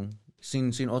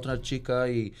 sin otra chica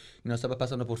y estaba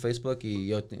pasando por Facebook y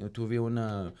yo tuve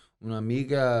una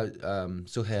amiga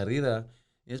sugerida.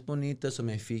 Es bonita, se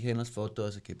me fijé en las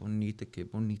fotos, qué bonita.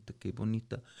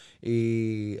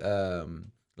 Y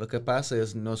lo que pasa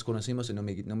es nos conocimos y no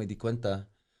me di cuenta.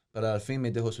 Pero al fin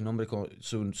me dejó su nombre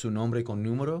con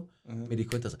número. Me di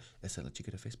cuenta, esa es la chica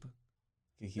de Facebook.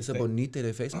 Esa bonita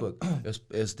de Facebook.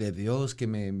 es de Dios que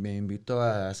me invitó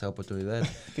a esa oportunidad.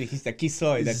 Que dijiste, aquí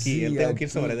soy, de aquí. Sí, tengo que ir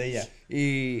sobre de ella.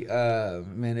 Y,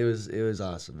 man, it was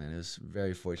awesome, man. It was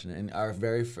very fortunate. And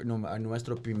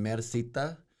nuestra primera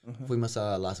cita fuimos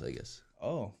a Las Vegas.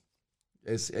 Oh.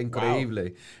 Es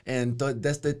increíble. Wow.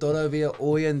 Desde todavía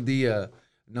hoy en día,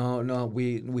 no,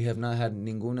 we have not had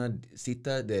ninguna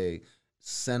cita de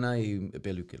cena y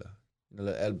película.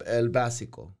 El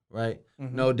básico, right?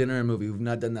 No dinner and movie. We've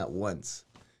not done that once.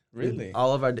 Really?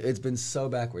 It's been so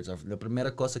backwards. La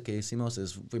primera cosa que hicimos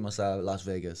fuimos a Las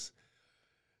Vegas.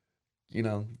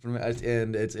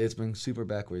 And it's been super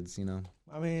backwards,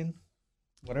 I mean,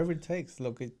 whatever it takes,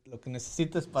 lo que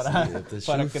necesites para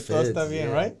que todo está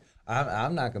bien, right?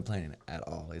 I'm not complaining at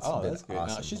all. It's been that's good.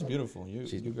 awesome. No, she's beautiful. Your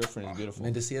girlfriend is beautiful.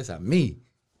 Me decías a mí.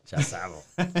 Ya sabo.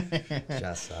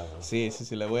 Ya sabo. Sí,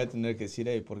 le voy a tener que decir,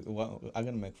 hey, porque I'm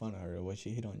gonna make fun of her. Why she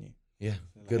hit on you? Yeah.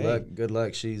 Hey. Good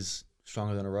luck. She's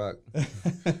stronger than a rock.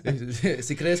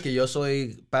 Si crees que yo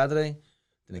soy padre,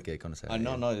 tienes que conocer.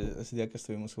 No, ese día que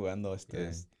estuvimos jugando,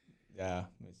 yeah,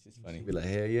 it's just funny. Be like,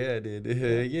 hell yeah, dude.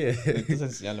 Hell yeah. Entonces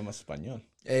enseñarle más español.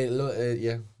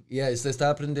 Yeah,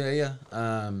 está aprendiendo ella.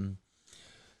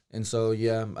 And so,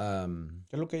 yeah.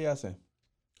 ¿Qué es lo que ella hace?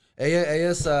 Ella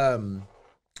es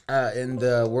in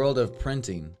the world of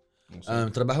printing.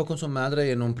 Trabajo con su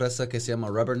madre en una empresa que se llama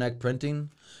Rubberneck Printing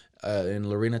en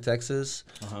Lorena, Texas.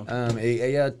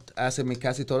 Ella hace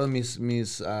casi todos mis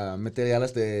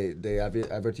materiales de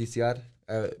adverticiar,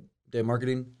 de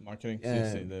marketing. Marketing,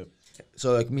 sí.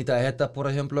 So, mi tarjeta, por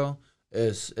ejemplo,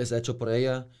 es hecho por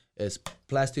ella. Es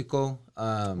plástico.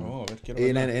 A ver, quiero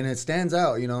verla. verla. And it stands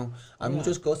out, you know. Hay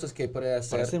muchas cosas que puede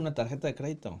hacer. Parece una tarjeta de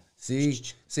crédito. Sí,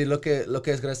 lo que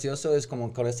es gracioso es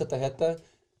como con esta tarjeta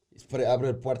puede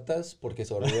abrir puertas porque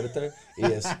se abierta y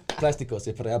es plástico,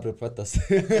 se puede abrir puertas.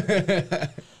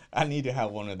 I need to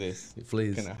have one of this.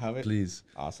 Please. Can I have it? Please.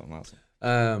 Awesome.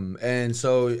 And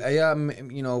so ella,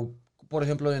 you know, por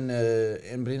ejemplo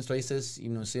en Brin's Races, you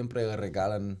know, siempre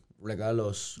regalan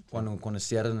regalos cuando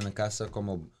cierran en la casa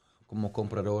como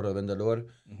comprador o vendedor.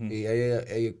 Y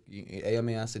ella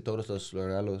me hace todos los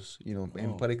regalos, you know,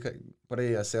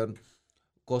 para hacer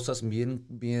cosas bien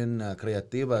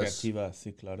creativas. Creativas,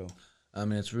 sí, claro. I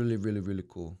mean, it's really, really, really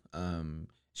cool.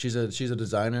 She's a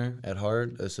designer at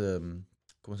heart. Es,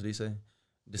 ¿cómo se dice?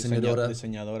 Diseñadora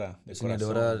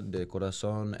de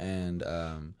corazón. And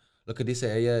lo que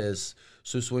dice ella es,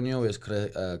 su sueño es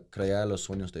crear los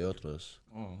sueños de otros.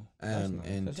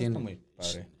 And está muy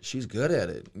padre. She's good at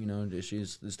it, you know.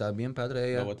 Está bien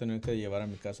padre ella. La voy a tener que llevar a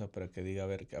mi casa para que diga a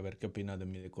ver qué opina de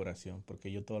mi decoración,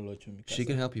 porque yo todo lo he hecho en mi casa. She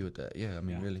can help you with that. Yeah, I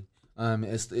mean, really.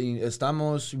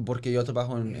 Estamos, porque yo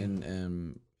trabajo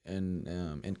en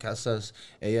casas.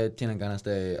 Ella tiene ganas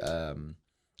de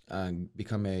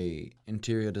become a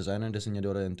interior designer,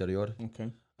 diseñadora de interior.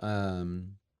 Okay.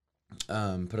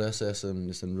 Pero eso es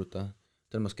en ruta.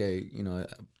 Tenemos que, you know,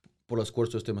 por los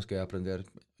cursos tenemos que aprender,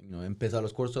 you know, empezar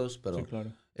los cursos, pero sí,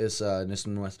 claro. es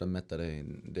nuestra meta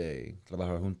de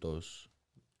trabajar juntos.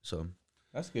 So,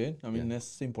 that's good. I mean,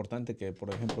 es importante que,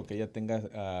 por ejemplo, que ella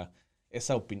tenga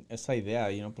esa idea,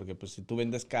 you know, porque pues si tú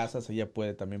vendes casas, ella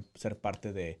puede también ser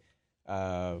parte de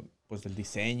pues del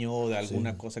diseño, de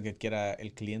alguna cosa que quiera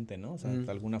el cliente, ¿no? O sea, de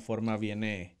alguna forma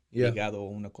viene ligado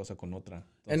una cosa con otra.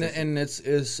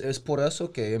 Entonces, es por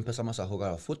eso que empezamos a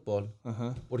jugar al fútbol.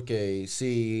 Porque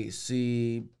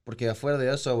porque afuera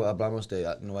de eso hablamos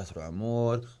de nuestro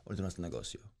amor o de nuestro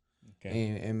negocio.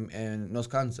 Okay. Nos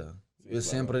cansa. Sí, es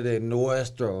siempre de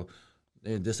nuestro,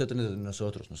 de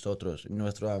nosotros,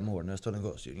 nuestro amor, nuestro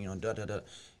negocio. You know,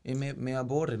 Y me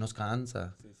aburre, nos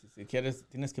cansa. Si quieres,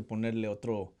 tienes que ponerle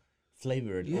otro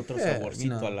flavor, otro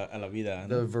saborcito, you know, a la vida,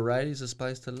 ¿no? The variety is a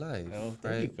spice to life. Oh,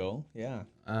 there you go. Yeah.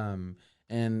 And,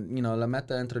 you know, la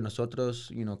meta entre nosotros,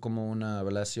 you know, como una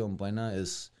relación buena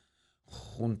es,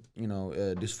 you know,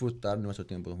 disfrutar nuestro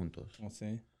tiempo juntos. Oh,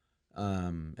 sí.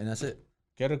 And that's it.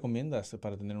 ¿Qué recomiendas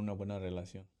para tener una buena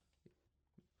relación?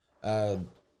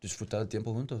 Disfrutar el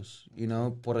tiempo juntos. You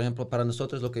know, por ejemplo, para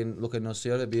nosotros lo que nos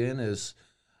sirve bien es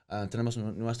tenemos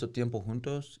nuestro tiempo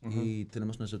juntos y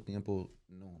tenemos nuestro tiempo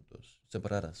no juntos,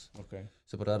 separados. Okay.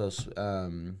 Separados.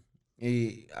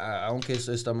 Y aunque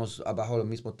estamos abajo del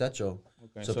mismo techo.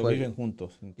 Okay. So viven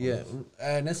juntos. Yeah.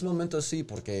 En ese momento sí,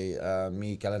 porque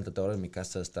mi calentador en mi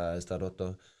casa está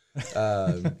roto.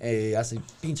 Y hace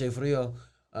pinche frío.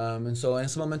 En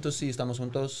ese momento sí estamos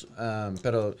juntos,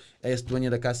 pero ella es dueña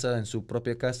de casa en su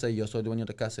propia casa y yo soy dueño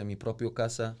de casa en mi propia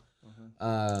casa.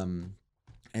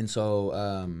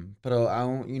 Pero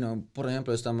aún, you know, por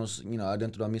ejemplo, estamos, you know,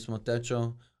 adentro del mismo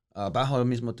techo, bajo el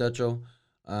mismo techo,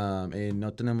 y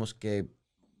no tenemos que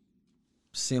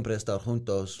siempre estar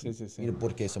juntos, sí.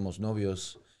 porque somos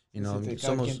novios. You know,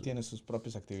 cada quien tiene sus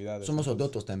propias actividades. Somos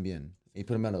adultos también. Y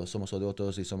primero, somos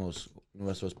adultos y somos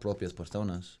nuestras propias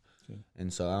personas. Sí.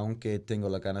 Aunque tengo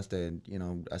las ganas de, you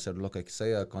know, hacer lo que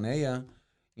sea con ella,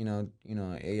 you know,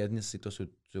 ella necesita su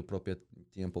propio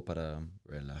tiempo para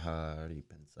relajar y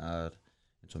pensar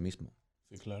en eso mismo.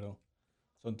 Sí, claro.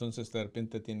 Entonces, de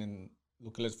repente tienen,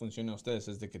 lo que les funciona a ustedes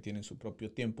es de que tienen su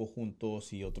propio tiempo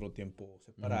juntos y otro tiempo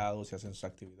separados y hacen sus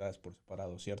actividades por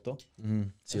separado, ¿cierto?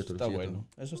 Cierto, está bueno.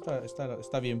 Eso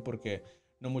está bien porque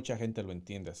no mucha gente lo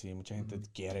entiende así. Mucha gente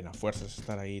quiere a fuerzas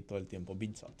estar ahí todo el tiempo.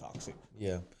 Being so toxic.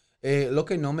 Yeah. Lo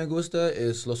que no me gusta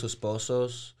es los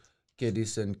esposos que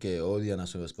dicen que odian a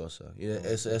su esposa. Y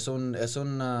es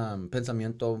un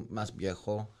pensamiento más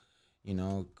viejo,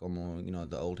 como,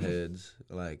 the old heads,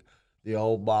 like, the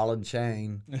old ball and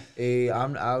chain. Y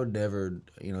I would never,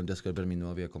 describir a mi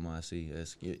novia como así.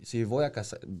 Si voy a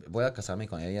casarme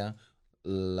con ella,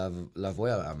 la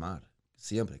voy a amar,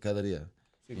 siempre, cada día.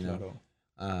 Sí, claro.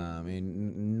 Y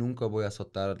nunca voy a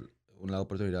soltar una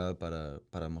oportunidad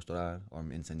para mostrar o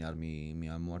enseñar mi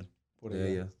amor Por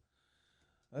de ella. ella.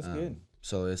 That's good.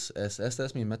 So esta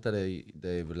es mi meta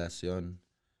de relación.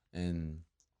 En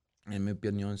mi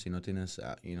opinión, si no tienes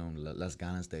las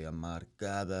ganas de amar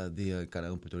cada día, cada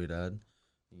oportunidad,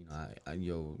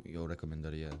 yo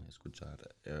recomendaría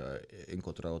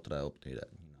encontrar otra oportunidad,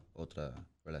 otra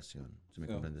relación, si me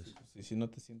comprendes. Si no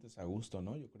te sientes a gusto,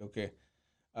 ¿no? Yo creo que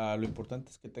lo importante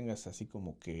es que tengas así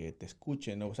como que te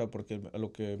escuchen, ¿no? O sea, porque a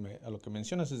lo que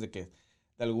mencionas es de que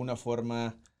de alguna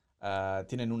forma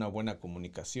tienen una buena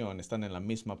comunicación, están en la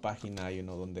misma página,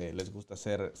 donde les gusta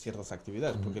hacer ciertas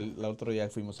actividades, porque el otro día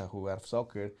fuimos a jugar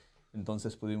soccer,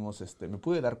 entonces me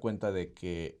pude dar cuenta de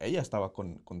que ella estaba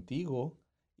contigo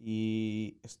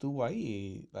y estuvo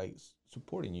ahí, like,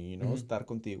 supporting you, estar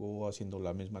contigo haciendo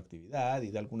la misma actividad y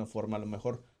de alguna forma a lo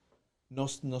mejor no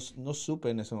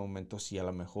supe en ese momento si a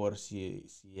lo mejor si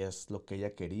es lo que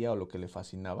ella quería o lo que le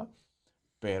fascinaba,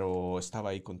 pero estaba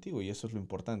ahí contigo y eso es lo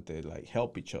importante, like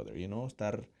help each other,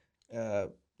 estar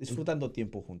disfrutando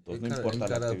tiempo juntos, no importa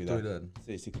la actividad.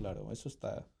 Oportunidad. Sí, claro, eso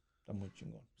está muy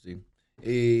chingón. Sí.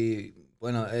 Y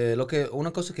bueno,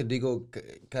 una cosa que digo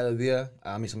cada día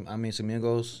a mis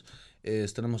amigos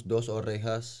es tenemos 2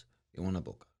 orejas y una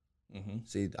boca. Ujú.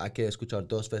 Sí, hay que escuchar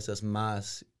 2 veces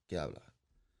más que hablar.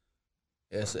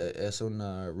 Es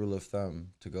una rule of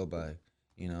thumb to go by,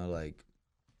 like,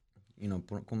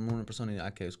 como una persona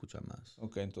hay que escuchar más.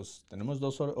 Ok, entonces tenemos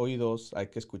 2 oídos, hay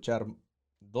que escuchar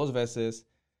 2 veces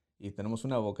y tenemos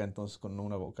una boca, entonces con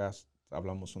una boca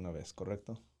hablamos una vez,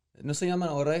 ¿correcto? ¿No se llaman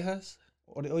orejas?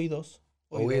 Oídos.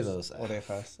 Oídos.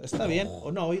 Orejas. ¿Está bien?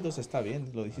 O no, oídos está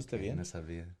bien, lo dijiste Okay, bien. no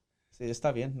sabía. Sí,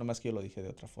 está bien, nomás que yo lo dije de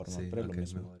otra forma, Sí, pero es lo okay,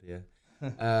 mismo. mejor,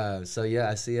 yeah. So yeah,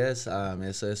 así es.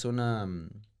 Es una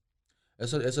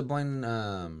es una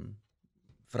buena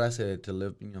frase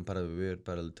para vivir,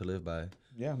 to live by.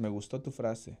 Ya, me gustó tu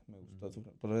frase, me gustó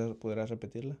 ¿Podrás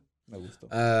repetirla? Me gustó.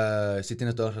 Si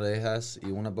tienes 2 orejas y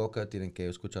una boca, tienen que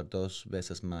escuchar 2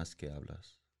 veces más que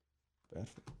hablas.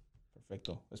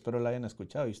 Perfecto. Espero la hayan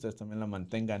escuchado y ustedes también la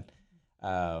mantengan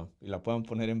y la puedan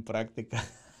poner en práctica.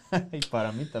 Y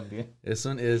para mí también. Es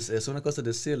una cosa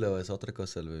decirlo, es otra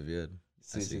cosa el vivir.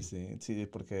 Sí,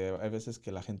 porque hay veces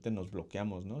que la gente nos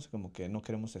bloqueamos, ¿no? Es como que no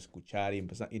queremos escuchar y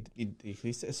empezar. Y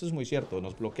eso es muy cierto,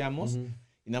 nos bloqueamos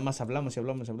y nada más hablamos y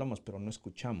hablamos y hablamos, pero no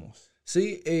escuchamos.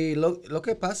 Sí, y lo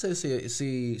que pasa es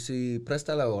si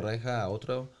presta la oreja a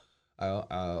otro,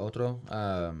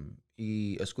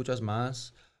 y escuchas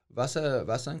más, vas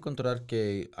a encontrar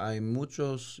que hay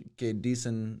muchos que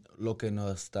dicen lo que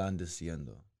no están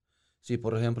diciendo. Si,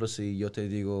 por ejemplo, si yo te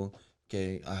digo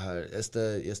que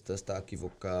este está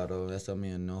equivocado, esta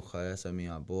me enoja, esta me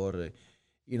aburre,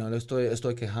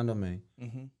 estoy quejándome,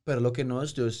 Ujú, pero lo que no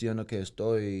estoy diciendo que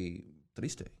estoy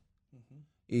triste. ujú.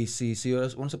 Y si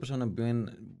eres una persona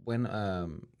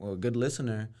o good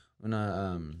listener,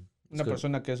 Una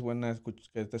persona que es buena,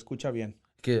 que te escucha bien.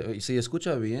 que si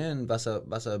escucha bien, vas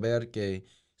a ver que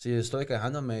si estoy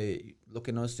quejándome, lo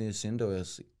que no estoy diciendo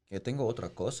es que tengo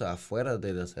otra cosa afuera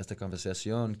de esta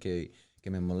conversación que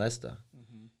me molesta.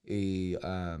 Ujú. Y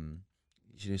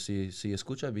si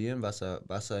escucha bien, vas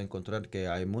a encontrar que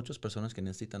hay muchas personas que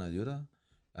necesitan ayuda.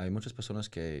 Hay muchas personas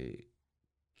que,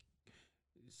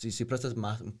 si prestas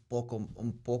un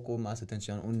poco más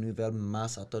atención, un nivel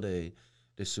más alto de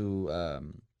su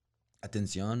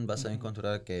atención, vas a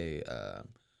encontrar que,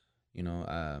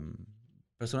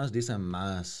 personas dicen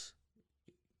más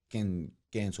que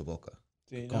en su boca,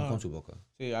 Sí, con no. su boca.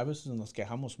 Sí, a veces nos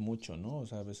quejamos mucho, ¿no? O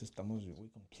sea, a veces estamos, we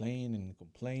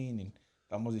complaining.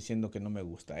 Estamos diciendo que no me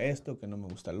gusta esto, que no me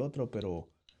gusta el otro, pero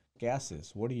 ¿qué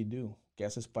haces? What do you do? ¿Qué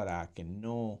haces para que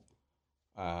no,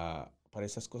 para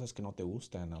esas cosas que no te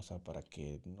gustan? O sea, para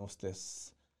que no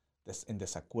estés en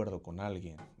desacuerdo con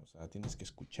alguien. O sea, tienes que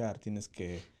escuchar, tienes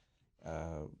que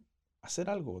ah, hacer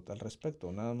algo al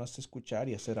respecto. Nada más escuchar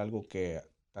y hacer algo que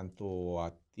tanto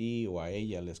a ti o a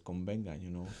ella les convenga,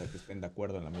 o sea, que estén de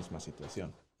acuerdo en la misma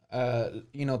situación.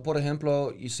 Por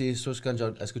ejemplo, y si estoy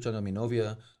escuchando a mi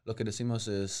novia, lo que decimos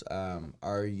es,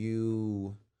 are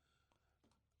you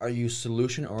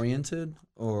solution oriented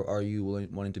or are you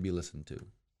wanting to be listened to?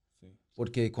 Sí,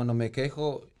 Porque cuando me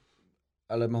quejo,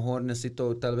 a lo mejor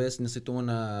tal vez necesito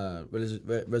una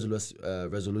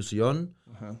resolución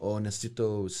Ajá. o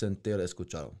necesito sentir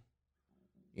escuchado.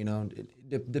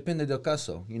 Depende del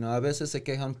caso. A veces se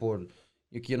quejan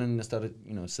y quieren estar,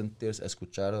 sentir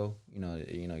escuchado,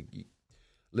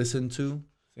 listen to.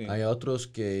 Sí. Hay otros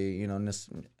que,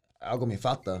 algo me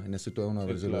falta y necesito una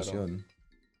Sí, resolución.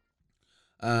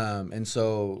 And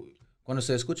so, cuando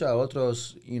se escucha a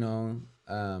otros,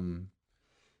 la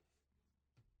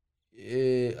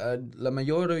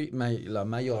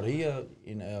mayoría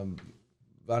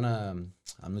van a,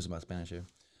 I'm losing my Spanish here.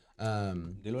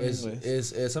 Dilo en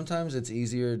inglés. Is sometimes it's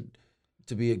easier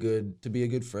to be a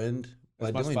good friend.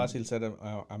 Es más fácil ser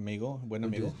amigo, buen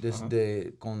amigo.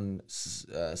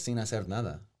 Sin hacer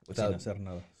nada. Sin hacer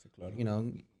nada, sí, claro.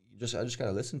 I just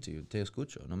gotta listen to you. Te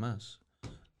escucho, no más.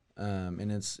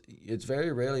 And it's very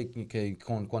rarely que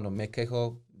cuando me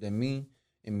quejo de mí,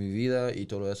 en mi vida y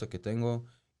todo eso que tengo,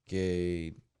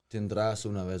 que tendrás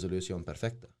una resolución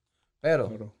perfecta. Pero,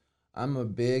 Claro. I'm a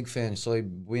big fan. Soy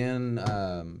buen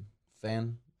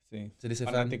fan. Sí. ¿Se dice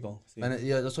fanático. fan? Sí.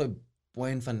 Yo soy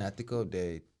buen fanático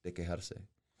de quejarse.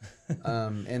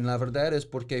 En la verdad es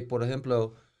porque, por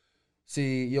ejemplo,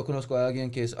 si yo conozco a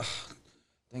alguien que es,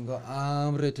 tengo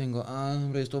hambre,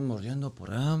 estoy muriendo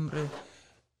por hambre.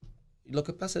 Lo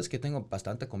que pasa es que tengo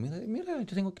bastante comida. Mira,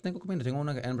 yo tengo comida. Tengo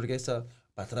una hamburguesa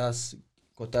para atrás,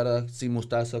 cortada, sin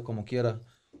mostaza, como quiera,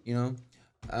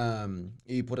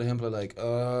 y por ejemplo,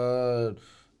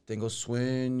 tengo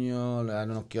sueño,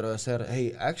 no quiero hacer.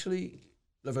 Hey, actually,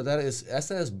 la verdad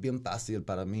esta es bien fácil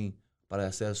para mí, para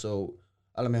hacer. So,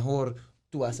 a lo mejor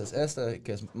tú haces esta,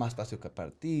 que es más fácil que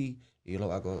para ti, y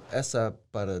yo hago esa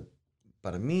para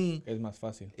mí. Es más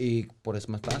fácil. Y por eso es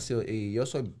más fácil. Y yo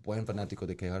soy buen fanático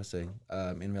de quejarse,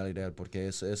 en realidad, porque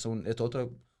es otra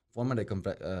forma de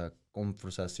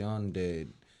conversación,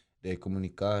 de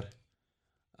comunicar.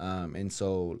 And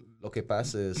so, lo que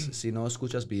pasa es, si no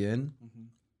escuchas bien,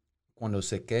 cuando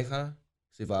se queja,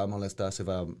 se va a molestar, se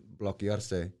va a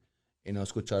bloquearse y no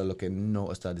escuchar lo que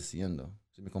no está diciendo.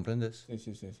 ¿Sí me comprendes?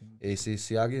 Sí. Y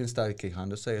si alguien está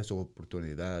quejándose, es una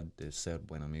oportunidad de ser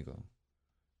buen amigo.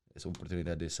 Es una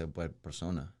oportunidad de ser buena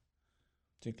persona.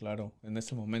 Sí, claro. En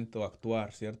ese momento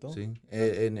actuar, ¿cierto? Sí.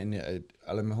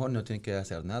 A lo mejor no tiene que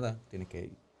hacer nada, tiene que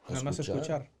escuchar. Nada más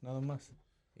escuchar, nada más.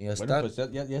 Y Bueno, pues ya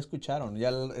escucharon,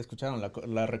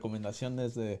 la recomendación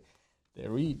es de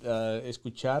Reed,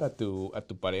 escuchar a tu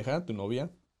pareja, a tu novia.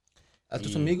 A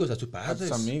tus amigos, a tus padres. A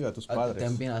tus amigos, a tus padres.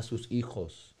 También a sus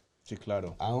hijos. Sí,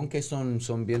 claro. Aunque son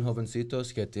bien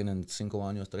jovencitos, que tienen 5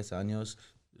 años, 3 años,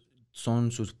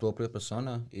 son sus propias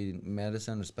personas y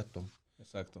merecen respeto.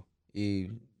 Exacto. Y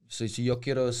si yo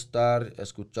quiero estar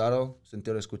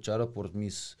sentir escuchado por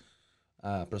mis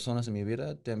personas en mi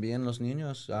vida, también los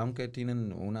niños, aunque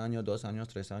tienen 1 año, 2 años,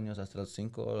 3 años, hasta los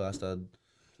 5, hasta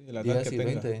la edad 10 que y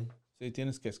tenga. 20. Sí,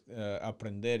 tienes que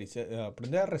aprender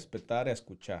aprender a respetar, a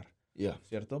escuchar. Yeah.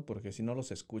 ¿Cierto? Porque si no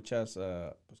los escuchas,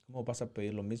 pues ¿cómo vas a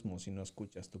pedir lo mismo si no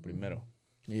escuchas tú primero?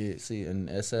 Y sí,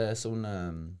 esa es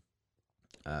una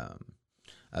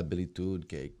habilidad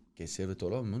que sirve a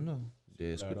todo el mundo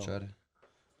de escuchar. Claro.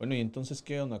 Bueno, y entonces,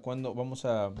 ¿qué onda? ¿Cuándo vamos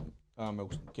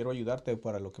quiero ayudarte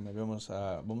para lo que vamos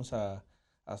a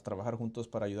trabajar juntos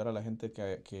para ayudar a la gente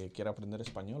que quiera aprender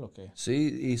español o qué?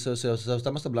 Sí, y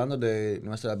estamos hablando de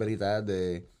nuestra habilidad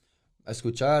de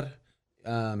escuchar.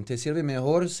 Te sirve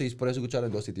mejor si puedes escuchar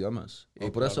en 2 idiomas.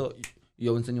 Y por eso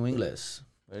yo enseño inglés.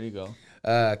 There you go.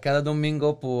 Cada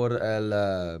domingo por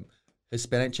el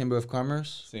Hispanic Chamber of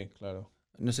Commerce. Sí, claro.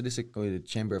 No se dice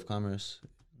Chamber of Commerce,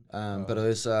 pero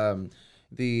es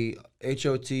the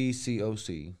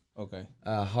HOTCOC. Okay.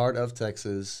 Heart of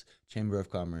Texas Chamber of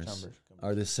Commerce.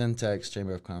 Or the Syntax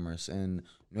Chamber of Commerce. En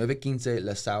 915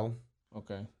 La Salle.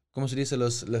 Okay. ¿Cómo se dice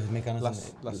los mexicanos?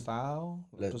 La Salle,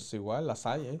 pues igual, La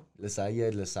Salle. La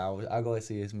Salle, La Salle, algo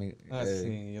así es mi...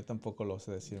 sí, yo tampoco lo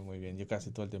sé decir muy bien. Yo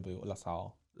casi todo el tiempo digo La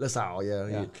Salle. La Salle,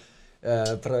 yeah.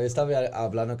 Pero estaba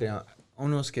hablando con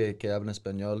unos que hablan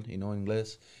español y no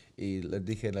inglés, y les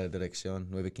dije la dirección,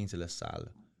 915 La Salle.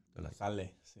 La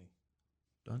Salle, sí.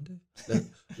 ¿Dónde?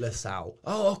 La Salle.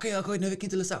 Oh, ok,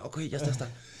 915 La Salle. Ok, ya está.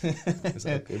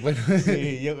 Okay, bueno.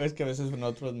 Sí, es que a veces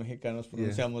nosotros mexicanos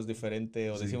pronunciamos diferente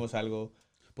o decimos algo.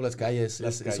 Por las calles.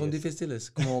 Son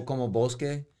difíciles. Como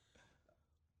bosque.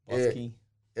 Bosque.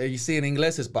 Sí, en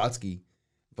inglés es bosque,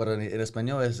 pero en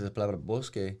español es la palabra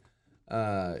bosque.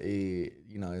 Y,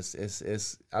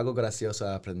 es algo gracioso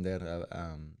aprender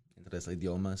entre los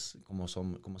idiomas, como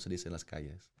se dice en las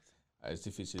calles. Es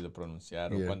difícil de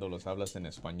pronunciar, o cuando los hablas en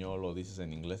español o dices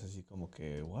en inglés así como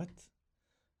que, ¿what?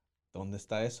 ¿Dónde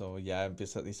está eso? Ya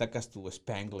empiezas y sacas tu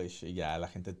Spanglish y ya la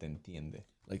gente te entiende.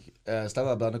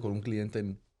 Estaba hablando con un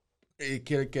cliente y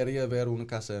quería ver una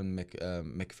casa en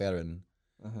McFerrin.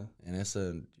 Ajá. And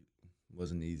esa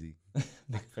wasn't easy.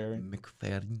 McFerrin.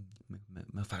 McFerrin.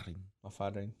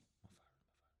 McFarlane.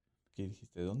 ¿Qué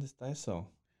dijiste? ¿Dónde está eso?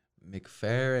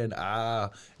 McFerrin.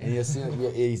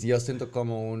 Yo siento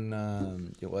como un,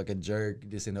 like a jerk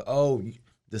diciendo, oh,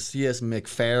 the CS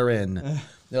McFerrin.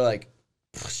 They're like,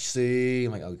 sí.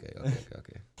 I'm like, okay.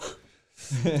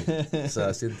 So,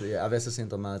 a veces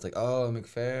siento mal. It's like, oh,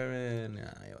 McFerrin.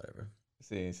 Yeah, whatever.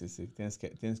 Sí. Tienes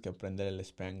que aprender el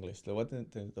Spanglish. Te voy a tener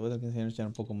que enseñar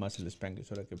un poco más el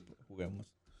Spanglish ahora que juguemos.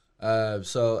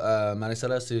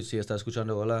 Marisela, si está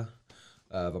escuchando, hola.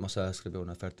 Vamos a escribir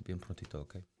una oferta bien prontito,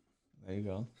 ¿ok? There you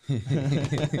go.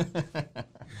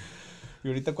 ¿Y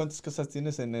ahorita cuántas casas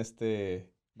tienes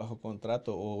bajo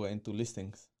contrato o en tu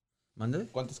listings? ¿Mande?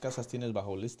 ¿Cuántas casas tienes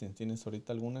bajo listing? ¿Tienes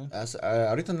ahorita alguna?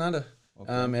 Ahorita nada.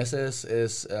 Okay. Ese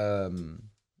es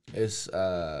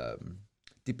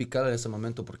típico en ese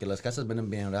momento porque las casas venden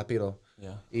bien rápido.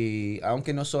 Yeah. Y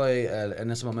aunque no soy,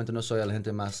 en ese momento no soy la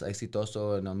gente más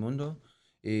exitoso en el mundo,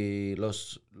 y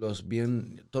todos los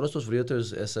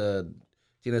realtors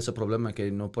tienen ese problema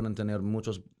que no pueden tener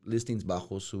muchos listings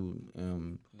bajo su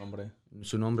Nombre.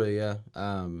 Su nombre, ya.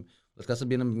 Las casas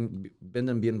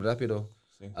venden bien rápido.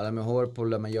 Sí. A lo mejor por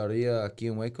la mayoría aquí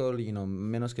en Waco,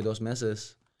 menos que 2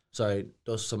 meses.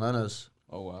 2 semanas.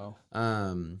 Oh, wow.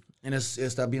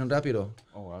 Está bien rápido.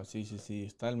 Oh, wow. Sí.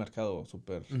 Está el mercado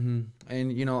súper. And,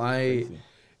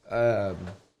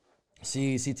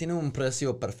 si tiene un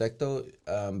precio perfecto,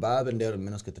 va a vender en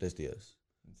menos que 3 días.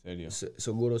 ¿En serio?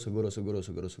 Seguro.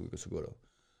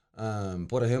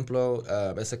 Por ejemplo,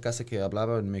 esa casa que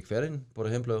hablaba en McFerrin, por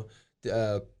ejemplo,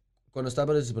 cuando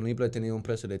estaba disponible tenía un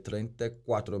precio de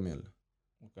 34,000.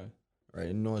 Okay.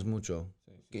 Right? No es mucho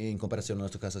Sí. en comparación a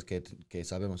las casas que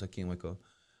sabemos aquí en Waco.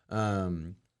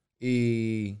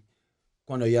 Y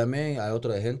cuando llamé a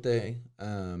otra gente,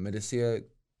 me decía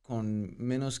en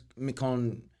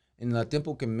el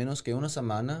tiempo que menos que una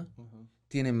semana,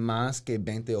 tiene más que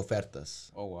 20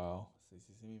 ofertas. Oh, wow. Sí,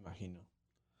 me imagino.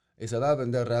 Y se va a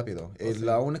vender rápido. Oh, sí.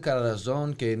 La única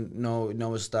razón que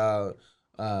no está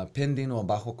pending o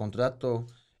bajo contrato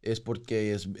es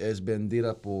porque es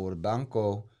vendida por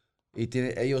banco y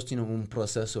ellos tienen un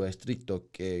proceso estricto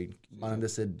que van a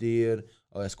decidir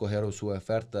o escoger su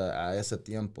oferta a ese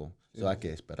tiempo. Sí. Hay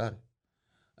que esperar.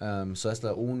 Es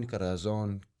la única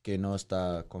razón que no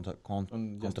está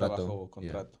Ya está bajo contrato.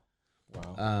 Yeah.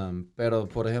 Wow. Pero,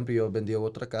 por ejemplo, yo vendí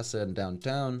otra casa en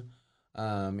downtown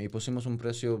y pusimos un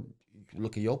precio, lo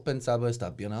que yo pensaba está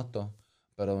bien alto,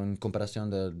 pero en comparación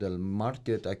del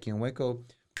market aquí en Waco,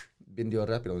 vendió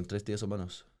rápido, en 3 días o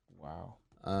menos. Wow.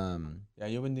 Ya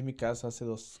yo vendí mi casa hace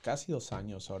casi 2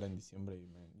 años, ahora en diciembre. Y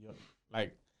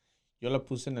yo la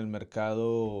puse en el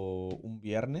mercado un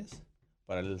viernes,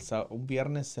 un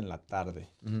viernes en la tarde,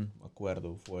 me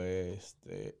acuerdo, fue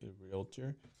el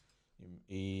realtor.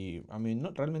 Y a mí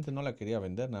realmente no la quería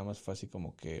vender, nada más fue así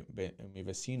como que mi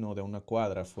vecino de una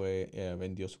cuadra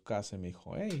vendió su casa y me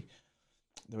dijo, hey,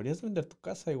 deberías vender tu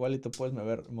casa igual y te puedes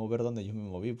mover donde yo me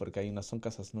moví porque son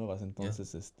casas nuevas.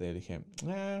 Entonces dije,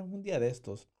 un día de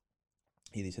estos.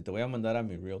 Y dice, te voy a mandar a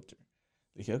mi realtor.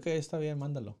 Dije, ok, está bien,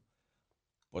 mándalo.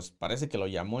 Pues parece que lo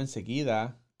llamó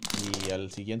enseguida y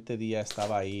al siguiente día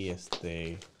estaba ahí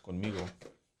conmigo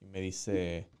y me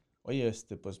dice, oye,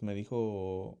 pues me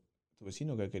dijo tu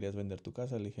vecino que querías vender tu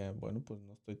casa. Le dije, bueno, pues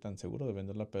no estoy tan seguro de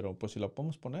venderla, pero pues si la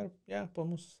podemos poner, ya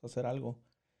podemos hacer algo.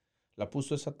 La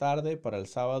puso esa tarde, para el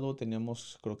sábado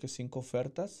teníamos creo que 5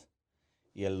 ofertas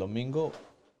y el domingo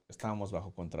estábamos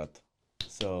bajo contrato.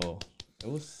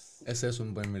 Ese es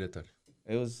un buen militar.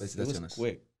 It was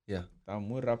quick. Yeah. Estaba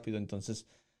muy rápido, entonces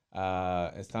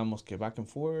estábamos que back and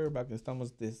forth,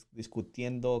 estábamos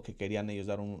discutiendo que querían ellos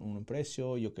dar un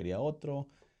precio, yo quería otro.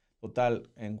 Total,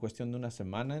 en cuestión de una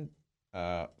semana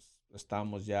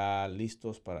estábamos ya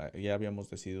listos ya habíamos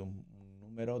decidido un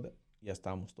número, ya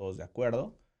estábamos todos de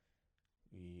acuerdo.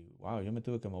 Y wow, yo me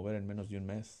tuve que mover en menos de un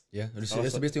mes. Yeah.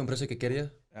 ¿Recibiste un precio que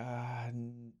quería?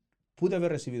 Pude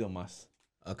haber recibido más.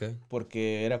 Okay.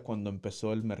 Porque era cuando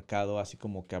empezó el mercado así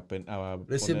como que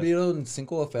 ¿Recibieron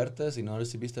 5 ofertas y no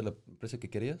recibiste el precio que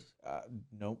querías?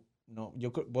 No.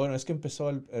 Bueno, es que empezó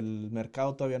el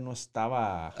mercado, todavía no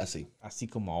estaba así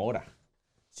como ahora.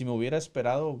 Si me hubiera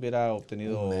esperado, hubiera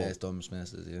obtenido... 2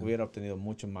 meses, yeah. Hubiera obtenido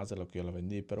mucho más de lo que yo lo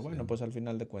vendí. Pero bueno, pues al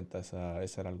final de cuentas,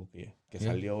 eso era algo que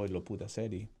salió y lo pude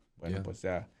hacer. Y bueno, pues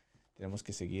ya tenemos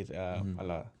que seguir a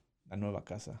la nueva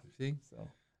casa. Sí.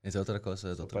 Es otra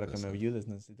cosa, para que me ayudes,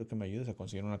 necesito que me ayudes a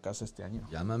conseguir una casa este año.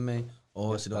 Llámame.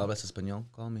 Si no hablas español,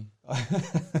 call me.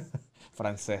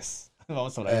 Francés.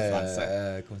 Vamos a hablar en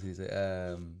francés. ¿Cómo se dice?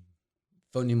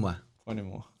 Fonimo.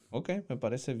 Ánimo. Ok, me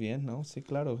parece bien, ¿no? Sí,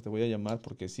 claro, te voy a llamar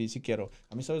porque sí quiero.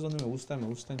 A mí, ¿sabes dónde me gusta? Me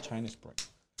gusta en China Spring.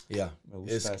 Ya. Me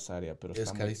gusta esa área, pero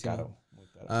está muy carísimo. caro. Muy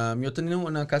caro. Yo tenía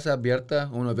una casa abierta,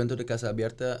 un evento de casa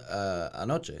abierta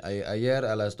anoche. Ayer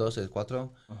a las 12,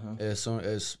 4. Ajá. Es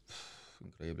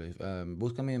increíble.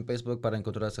 Búscame en Facebook para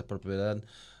encontrar esa propiedad.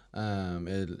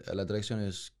 La dirección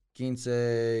es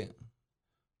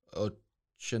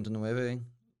 1589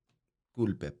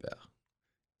 Culpeper.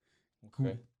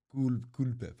 Okay.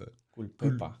 Culpeper.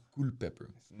 Culpepa. Culpeper.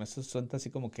 Eso suena así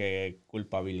como que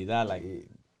culpabilidad, like,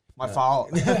 my Ah.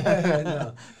 fault.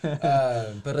 No.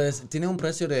 Pero tiene un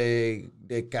precio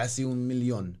de casi 1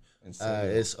 millón. ¿En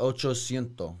serio? Es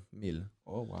 800,000.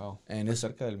 Oh, wow. And Es es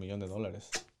cerca del $1,000,000.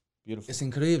 Beautiful.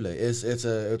 increíble. Es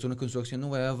una construcción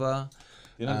nueva.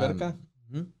 ¿Tiene alberca?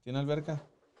 ¿Mm? ¿Tiene alberca?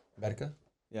 ¿Berca?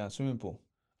 Ya, swimming pool.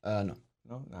 No.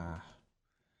 ¿No? Ah,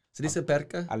 ¿Se dice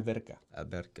perca? alberca.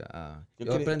 Alberca. Yo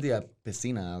Yo quería- aprendí a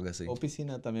piscina, algo así. O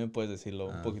piscina también puedes decirlo,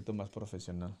 un Ah. poquito más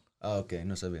profesional. Ok,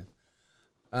 no sabía.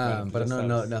 Bueno, pues Pero ya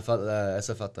no, sabes.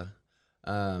 esa falta.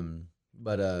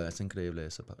 Pero es increíble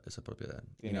esa propiedad.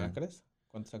 ¿Tiene acres?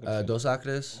 ¿Cuántos acres tiene? 2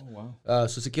 acres. Oh, wow.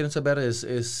 Si quieren saber, es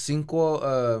 5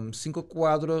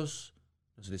 cuadros,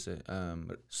 ¿cómo se dice?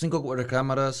 5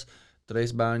 recámaras,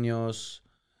 3 baños,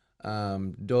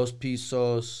 2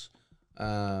 pisos,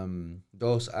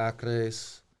 2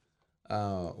 acres,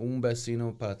 un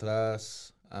vecino para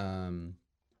atrás,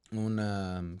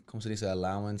 ¿cómo se dice?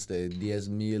 Allowance de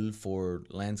 10,000 for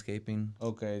landscaping.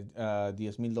 Ok,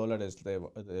 $10,000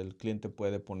 el cliente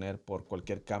puede poner por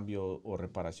cualquier cambio o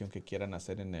reparación que quieran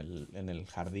hacer en el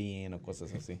jardín o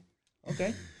cosas así. Ok,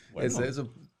 bueno. Es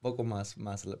un poco más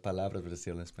palabras para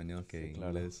decirlo en español que Sí, en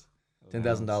claro. inglés.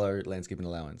 $10,000 landscaping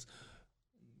allowance.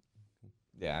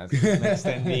 Ya, me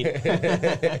extendí.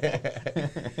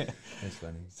 Es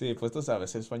funny. Sí, pues tú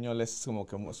sabes, el español es como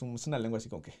que es una lengua así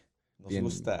como que nos Bien,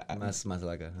 gusta más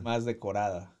larga. Ajá. más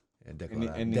decorada.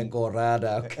 Decorada. en-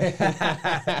 Decorada, ok.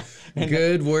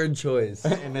 Good word choice.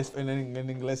 En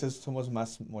inglés somos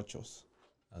más mochos.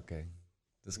 Ok.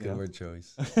 That's Yeah. good word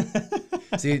choice.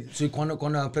 Sí, cuando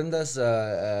aprendas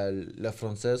la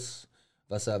francés,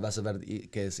 vas a ver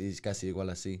que es casi igual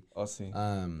así. Oh, sí.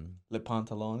 Le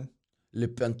Le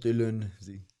pantalon.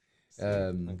 sí. Sí,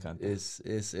 me encanta. Es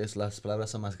las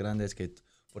palabras son más grandes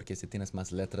porque si tienes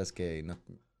más letras que no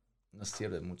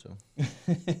sirve mucho.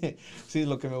 Sí,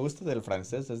 lo que me gusta del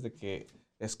francés es de que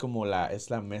es como es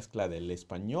la mezcla del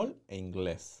español e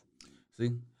inglés.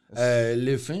 Sí.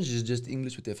 Le French is just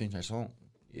English with the French accent.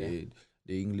 Yeah.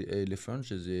 Le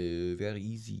French is very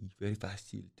easy, very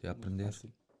fácil de aprender.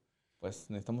 Fácil. Pues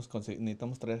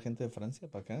necesitamos traer gente de Francia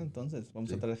para acá, entonces vamos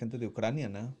Sí. a traer gente de Ucrania,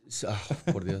 ¿no?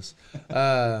 Por Dios.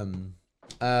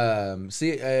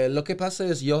 Sí, lo que pasa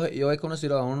es yo he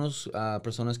conocido a unas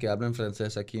personas que hablan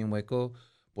francés aquí en Hueco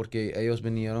porque ellos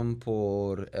vinieron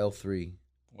por L3.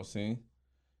 ¿O sí?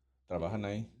 ¿Trabajan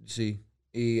ahí? Sí,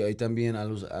 y hay también a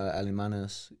los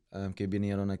alemanes que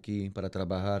vinieron aquí para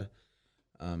trabajar.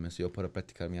 Yo para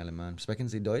practicar mi alemán. ¿Sprechen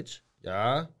Sie Deutsch?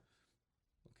 Ja.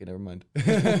 Okay, never mind.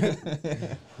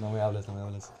 No me hables.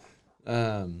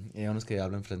 Y hay unos que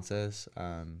hablan francés.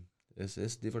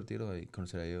 Es divertido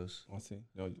conocer a ellos. ¿O sí?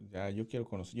 Yo quiero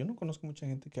conocer. Yo no conozco mucha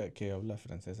gente que habla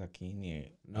francés aquí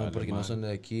ni No, porque no son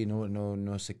de aquí,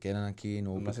 no se quedan aquí,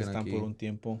 no Nomás buscan están aquí. por un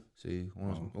tiempo. Sí,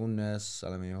 un mes a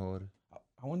lo mejor.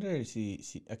 I wonder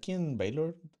si aquí en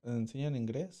Baylor enseñan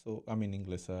inglés o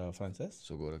inglés francés.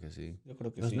 Seguro que sí. Yo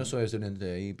creo que No, sí. no soy estudiante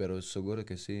de ahí, pero seguro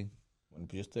que sí. Bueno,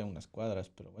 pues yo estoy a unas cuadras,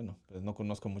 pero bueno, pues no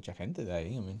conozco mucha gente de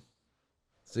ahí,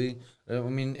 Sí,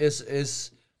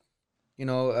 es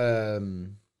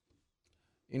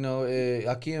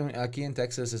aquí en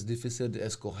Texas es difícil de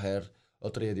escoger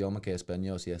otro idioma que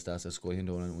español si estás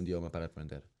escogiendo un idioma para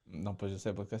aprender. No, pues yo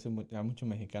sé, porque hay mucho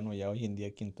mexicano ya hoy en día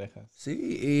aquí en Texas.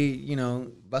 Sí, y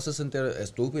vas a sentir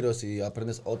estúpido si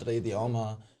aprendes otro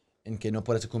idioma en que no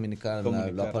puedes comunicar en la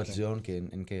Comunicarte. posición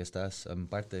en que estás en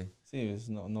parte. Sí,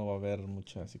 no va a haber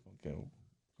mucha así como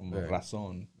Right.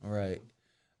 razón. Right.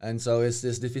 And so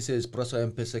es difícil, por eso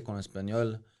empecé con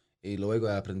español y luego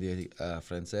aprendí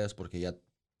francés porque ya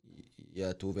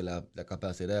tuve la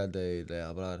capacidad de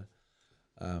hablar.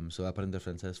 So aprender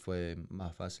francés fue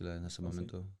más fácil en ese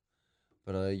momento.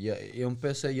 Pero yo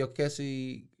empecé, yo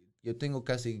tengo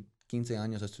casi 15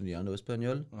 años estudiando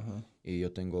español. Ajá. Y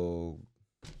yo tengo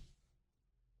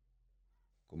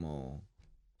como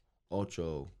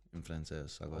 8 en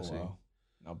francés, algo así. Wow.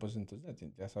 No, pues entonces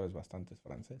ya sabes bastante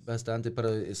francés. Bastante, pero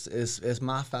es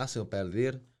más fácil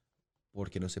perder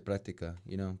porque no se practica,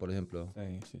 por ejemplo.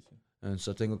 Sí.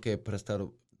 So tengo que prestar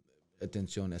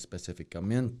atención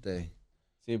específicamente.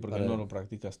 Sí, porque Para- no lo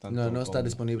practicas tanto. No está como-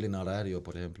 disponible en horario,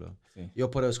 por ejemplo. Sí.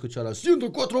 Yo puedo escuchar a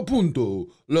 104 puntos,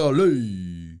 la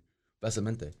ley,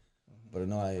 básicamente. Pero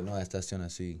no hay estación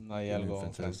así. No hay en algo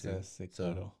en francés, sí,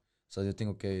 claro. So yo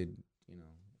tengo que,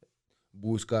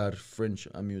 buscar French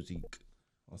music.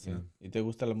 O sí. Yeah. ¿Y te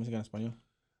gusta la música en español?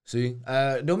 Sí.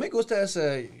 No me gusta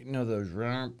ese, those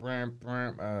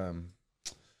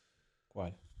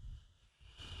 ¿Cuál?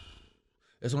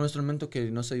 es un instrumento que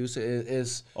no se usa,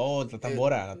 Oh, la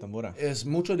tambora, la tambora. es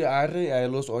mucho de aire, ahí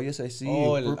los oyes así.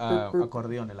 Oh, el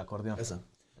acordeón, el acordeón. Esa.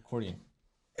 Accordion.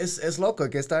 Es loco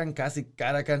que está en casi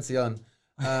cada canción.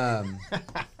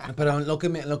 Pero lo que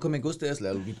me gusta es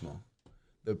el ritmo.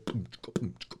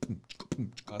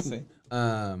 Ah, sí.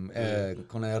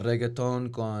 Con el reggaetón,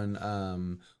 con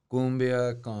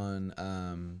cumbia, con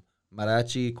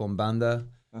mariachi, con banda.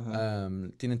 Ajá.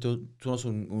 Tienen todos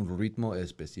un ritmo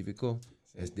específico.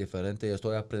 Sí. Es diferente.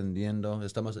 Estoy aprendiendo.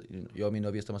 Yo y mi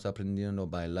novia estamos aprendiendo a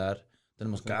bailar.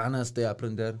 Tenemos Sí. ganas de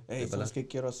aprender. Hey, de bailar. ¿sabes qué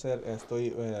quiero hacer?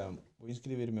 Voy a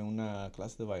inscribirme en una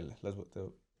clase de baile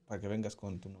para que vengas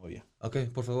con tu novia. Ok,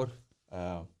 por favor.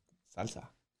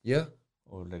 Salsa ¿Ya?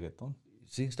 o reggaetón.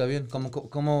 Sí, está bien.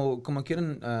 Como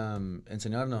quieren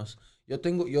enseñarnos.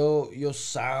 Yo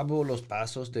sabo los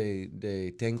pasos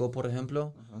de Tango, por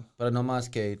ejemplo, Ajá. pero no más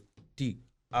que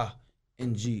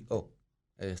T-A-N-G-O.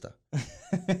 Ahí está.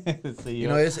 Sí,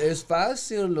 Es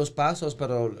fácil los pasos,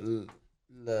 pero el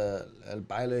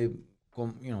baile,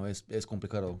 es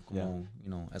complicado, como,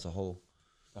 as a whole.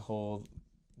 the whole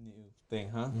new thing,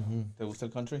 huh? Ujú. ¿Te gusta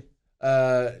el country?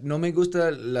 No me gusta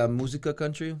la música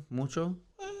country mucho.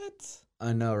 What?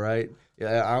 I know, right?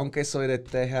 Aunque soy de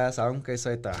Texas, aunque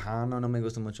soy tejano, no me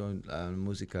gusta mucho la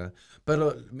música.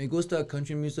 Pero me gusta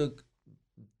country music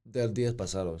del días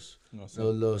pasados. No sé.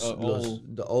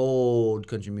 The old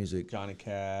country music. Johnny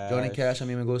Cash. Johnny Cash a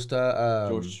mí me gusta.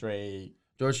 George Strait.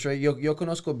 George Strait. Yo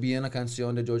conozco bien la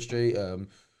canción de George Strait.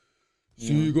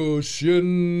 Sigo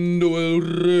siendo el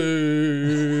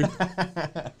rey.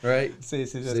 Right? Sí, he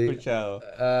Sí. escuchado.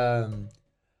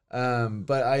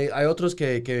 But hay otros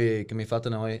que me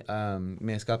faltan hoy,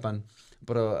 me escapan,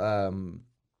 pero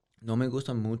no me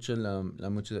gusta mucho la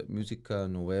música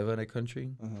nueva de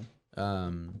country.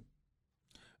 Ajá.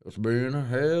 It's been a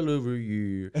hell of a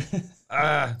year.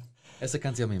 Esa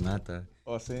canción me mata.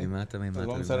 Oh, sí. Me mata. Pues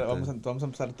vamos a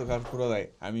empezar a tocar puro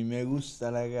de a mí me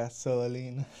gusta la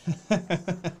gasolina.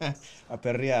 A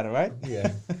perrear, right?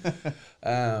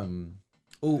 Yeah.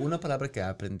 Una palabra que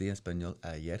aprendí en español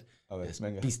ayer A ver, es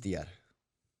venga. pistear.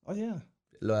 Oh, yeah.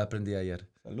 Lo aprendí ayer.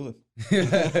 Salud.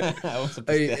 Vamos a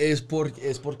pistear. Es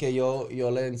porque yo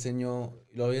le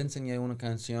enseñé una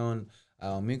canción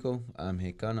a un amigo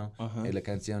mexicano. Ajá. Y la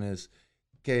canción es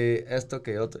que esto,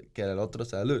 que el otro,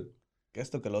 salud. Que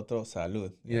esto, que el otro,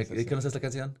 salud. ¿Y conoces la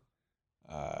canción?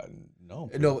 No.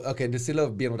 No, ok,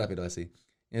 decirlo bien rápido así.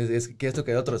 Es que esto,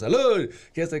 que el otro, salud.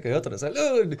 Que esto, que el otro,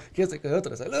 salud. Que esto, que el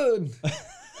otro, salud.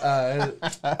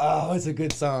 It's a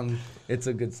good song. It's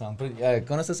a good song.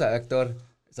 ¿Conoces a Héctor?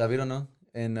 ¿Sabieron, no?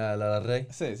 En La Rey.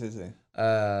 Sí.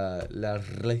 La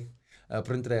Rey.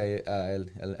 Pronto a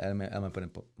él me pueden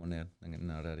poner en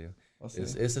la radio. Oh, sí.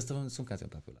 Es una canción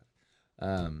popular.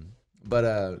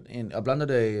 Hablando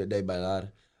de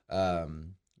bailar,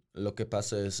 lo que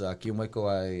pasa es aquí en Hueco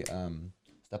hay,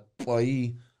 está por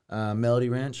ahí Melody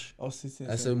Ranch. Oh, sí.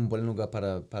 Es un buen lugar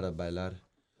para bailar.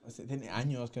 Sí, tiene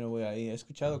años que no voy ahí. He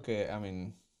escuchado que,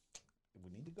 we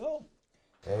need to go.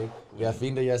 Hey, ya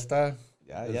fin de ya está.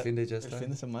 El fin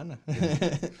de semana.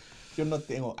 Yo no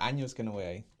tengo años que no voy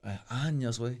ahí.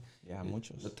 Años, güey. Ya,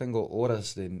 muchos. Yo tengo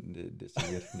horas de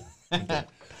seguir.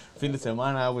 Fin de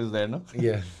semana, I was there, ¿no?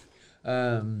 Yeah.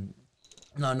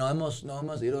 No hemos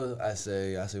ido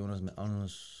hace unos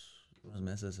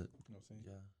meses. No sé.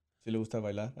 Ya. ¿Sí le gusta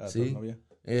bailar a Sí. tu novia?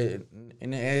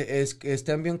 Es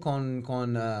también con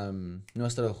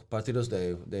nuestros partidos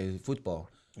de fútbol.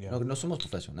 Yeah. No somos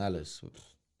profesionales.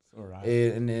 All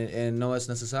right. No es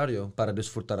necesario para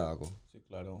disfrutar algo. Sí,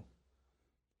 claro.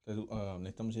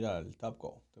 Necesitamos ir al Top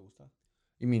Golf. ¿Te gusta?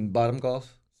 You mean bottom golf?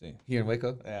 Sí. Here in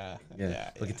Waco?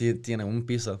 Yeah. Porque tiene un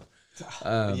piso.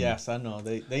 Yes, I know.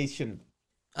 They should.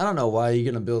 I don't know why you're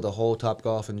going to build a whole top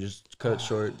golf and just cut it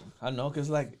short. I know, because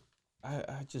like,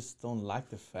 I just don't like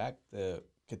the fact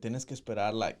que tienes que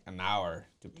esperar like an hour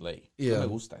to play. Yeah. No me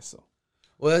gusta eso.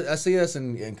 Well, así es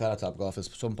en cada top golf.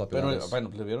 Son Pero populares. bueno,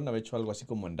 pues debieron haber hecho algo así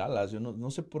como en Dallas. Yo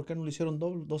no sé por qué no lo hicieron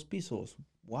dos pisos.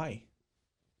 Why?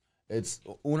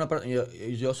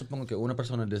 Yo supongo que una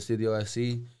persona decidió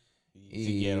así y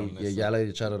siguieron eso. ya le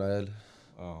echaron a él.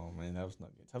 Oh, man, that was not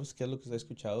good. ¿Sabes qué es lo que he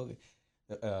escuchado?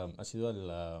 ¿Has ido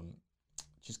al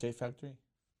Cheesecake Factory.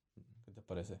 ¿Qué te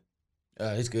parece?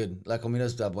 It's good. La comida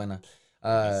está buena.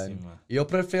 Buenísima. Yo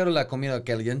prefiero la comida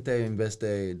caliente en vez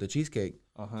de cheesecake.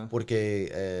 Ajá.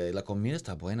 Porque la comida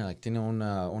está buena. Tiene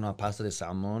una pasta de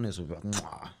salmón.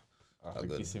 Está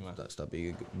Riquísima. good. Está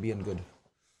bien good.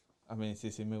 A mí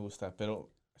sí me gusta.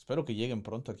 Pero espero que lleguen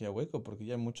pronto aquí a Waco, porque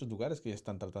ya hay muchos lugares que ya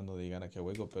están tratando de llegar aquí a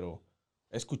Waco, pero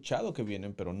he escuchado que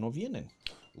vienen, pero no vienen.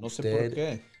 No sé por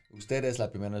qué. Usted es la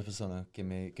primera persona que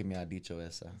me ha dicho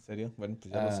eso. ¿En serio? Bueno,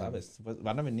 pues ya lo sabes. Pues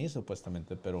van a venir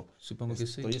supuestamente, pero Supongo que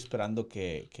sí. estoy esperando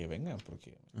que vengan,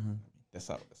 porque that's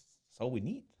all we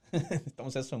need.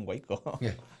 Estamos eso en Waco.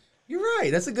 Yeah. You're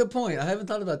right. That's a good point. I haven't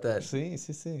thought about that. Sí.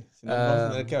 Si no, vamos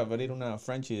a tener que abrir una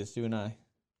franchise, you and I,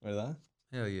 ¿verdad?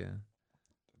 Hell yeah.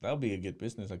 That'll be a good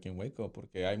business aquí en Waco,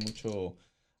 porque hay mucho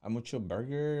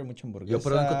burger, mucha hamburguesa. Yo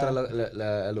puedo encontrar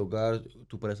el lugar,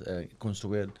 tú puedes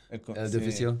construir el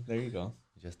edificio. There you go.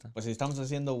 Ya está. Pues si estamos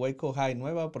haciendo Waco High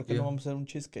nueva, ¿por qué no vamos a hacer un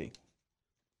cheesecake?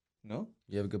 ¿No?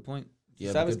 You have a good point.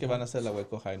 Sabes que van a hacer la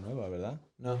Waco High nueva, ¿verdad?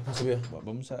 No sabía.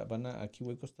 Aquí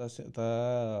Waco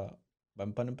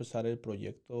van a empezar el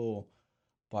proyecto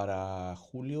para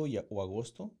julio o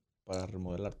agosto para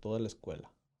remodelar toda la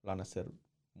escuela. La van a hacer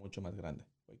mucho más grande,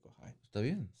 Waco High. Está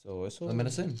bien. So, esto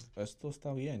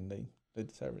está bien. They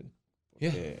deserve it.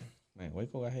 Porque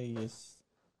Waco High es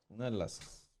una de las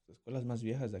escuelas más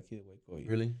viejas de aquí de Waco.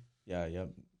 Really? Ya.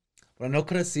 Pero no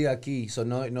crecí aquí, so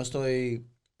no estoy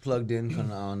plugged in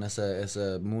con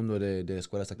ese mundo de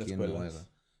escuelas aquí en Waco.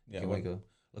 Yeah, Waco.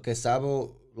 Lo que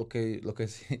sabo, lo que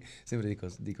siempre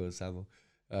digo sabo.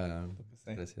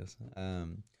 Gracias.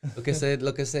 Lo que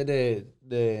sé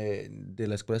de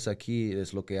las escuelas aquí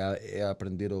es lo que he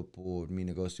aprendido por mi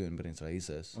negocio en bienes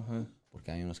raíces.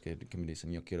 Porque hay unos que me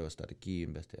dicen, yo quiero estar aquí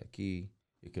en vez de aquí.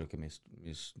 Yo quiero que mis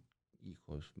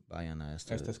hijos vayan a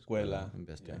esta escuela en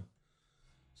vez de...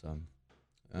 So,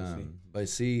 sí. but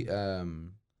sí,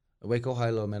 Waco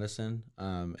High Low Medicine,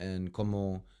 and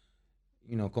como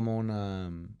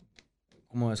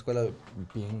una escuela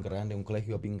bien grande, un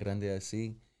colegio bien grande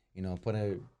así,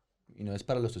 es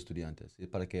para los estudiantes, es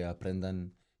para que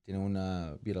aprendan, tienen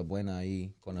una vida buena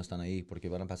ahí cuando están ahí, porque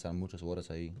van a pasar muchas horas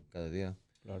ahí cada día.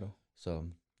 Claro. So,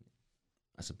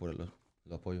 así por lo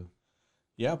apoyo.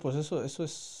 Ya, pues eso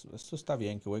está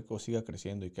bien, que Waco siga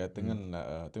creciendo y que tengamos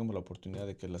la oportunidad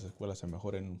de que las escuelas se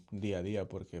mejoren día a día,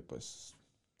 porque pues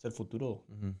es el futuro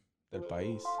del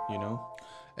país, you know.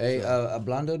 Hey,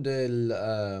 hablando de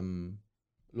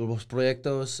los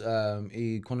proyectos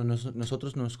y cuando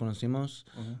nosotros nos conocimos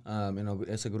en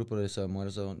ese grupo de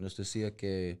almuerzo, nos decía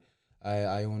que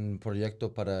hay un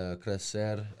proyecto para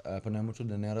crecer, poner mucho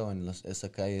dinero en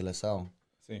esa calle La Sal.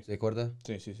 Sí. ¿Se acuerda?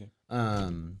 Sí.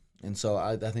 And so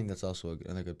I think that's also a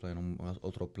good plan,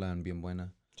 otro plan bien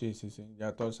buena. Sí.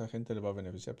 Ya toda esa gente le va a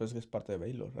beneficiar, pero es que es parte de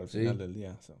Baylor al final del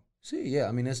día. So. Sí,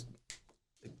 I mean, es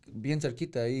bien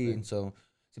cerquita ahí, Sí. and so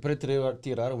se puede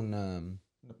tirar una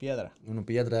piedra. Una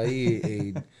piedra ahí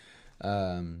y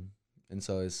and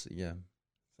so es,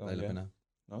 vale la pena.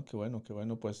 No, qué bueno.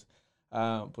 Pues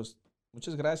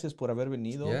muchas gracias por haber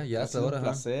venido. Ya ha hasta sido ahora, un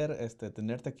placer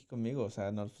tenerte aquí conmigo. O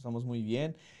sea, nos pasamos muy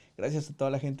bien. Gracias a toda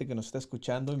la gente que nos está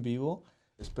escuchando en vivo.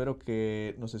 Espero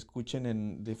que nos escuchen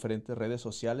en diferentes redes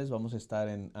sociales. Vamos a estar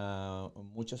en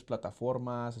muchas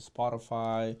plataformas,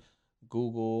 Spotify,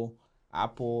 Google,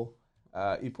 Apple.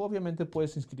 Y obviamente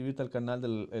puedes inscribirte al canal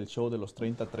del show de los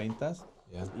 3030.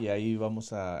 Y ahí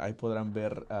ahí podrán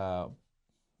ver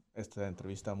esta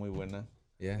entrevista muy buena.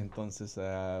 Entonces,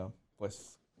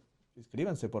 pues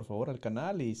inscríbanse por favor al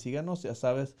canal y síganos. Ya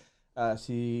sabes,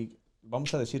 si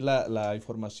vamos a decir la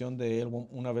información de él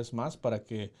una vez más para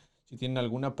que si tienen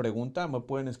alguna pregunta me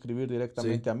pueden escribir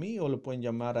directamente a mí o lo pueden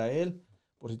llamar a él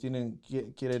por si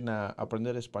quieren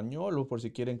aprender español o por si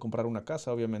quieren comprar una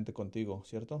casa, obviamente contigo,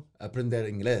 ¿cierto? Aprender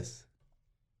inglés.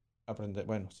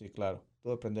 Bueno, sí, claro.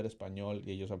 Tú aprender español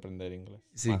y ellos aprender inglés.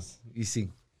 Sí, más. y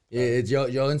sí.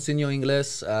 Yo enseño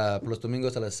inglés por los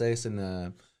domingos a las 6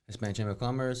 en Spanish Chamber of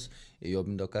Commerce y yo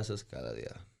vendo casas cada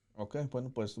día. Ok,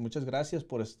 bueno, pues muchas gracias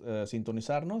por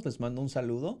sintonizarnos. Les mando un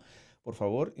saludo. Por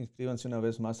favor, inscríbanse una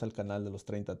vez más al canal de los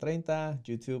 3030,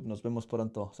 YouTube. Nos vemos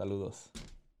pronto. Saludos.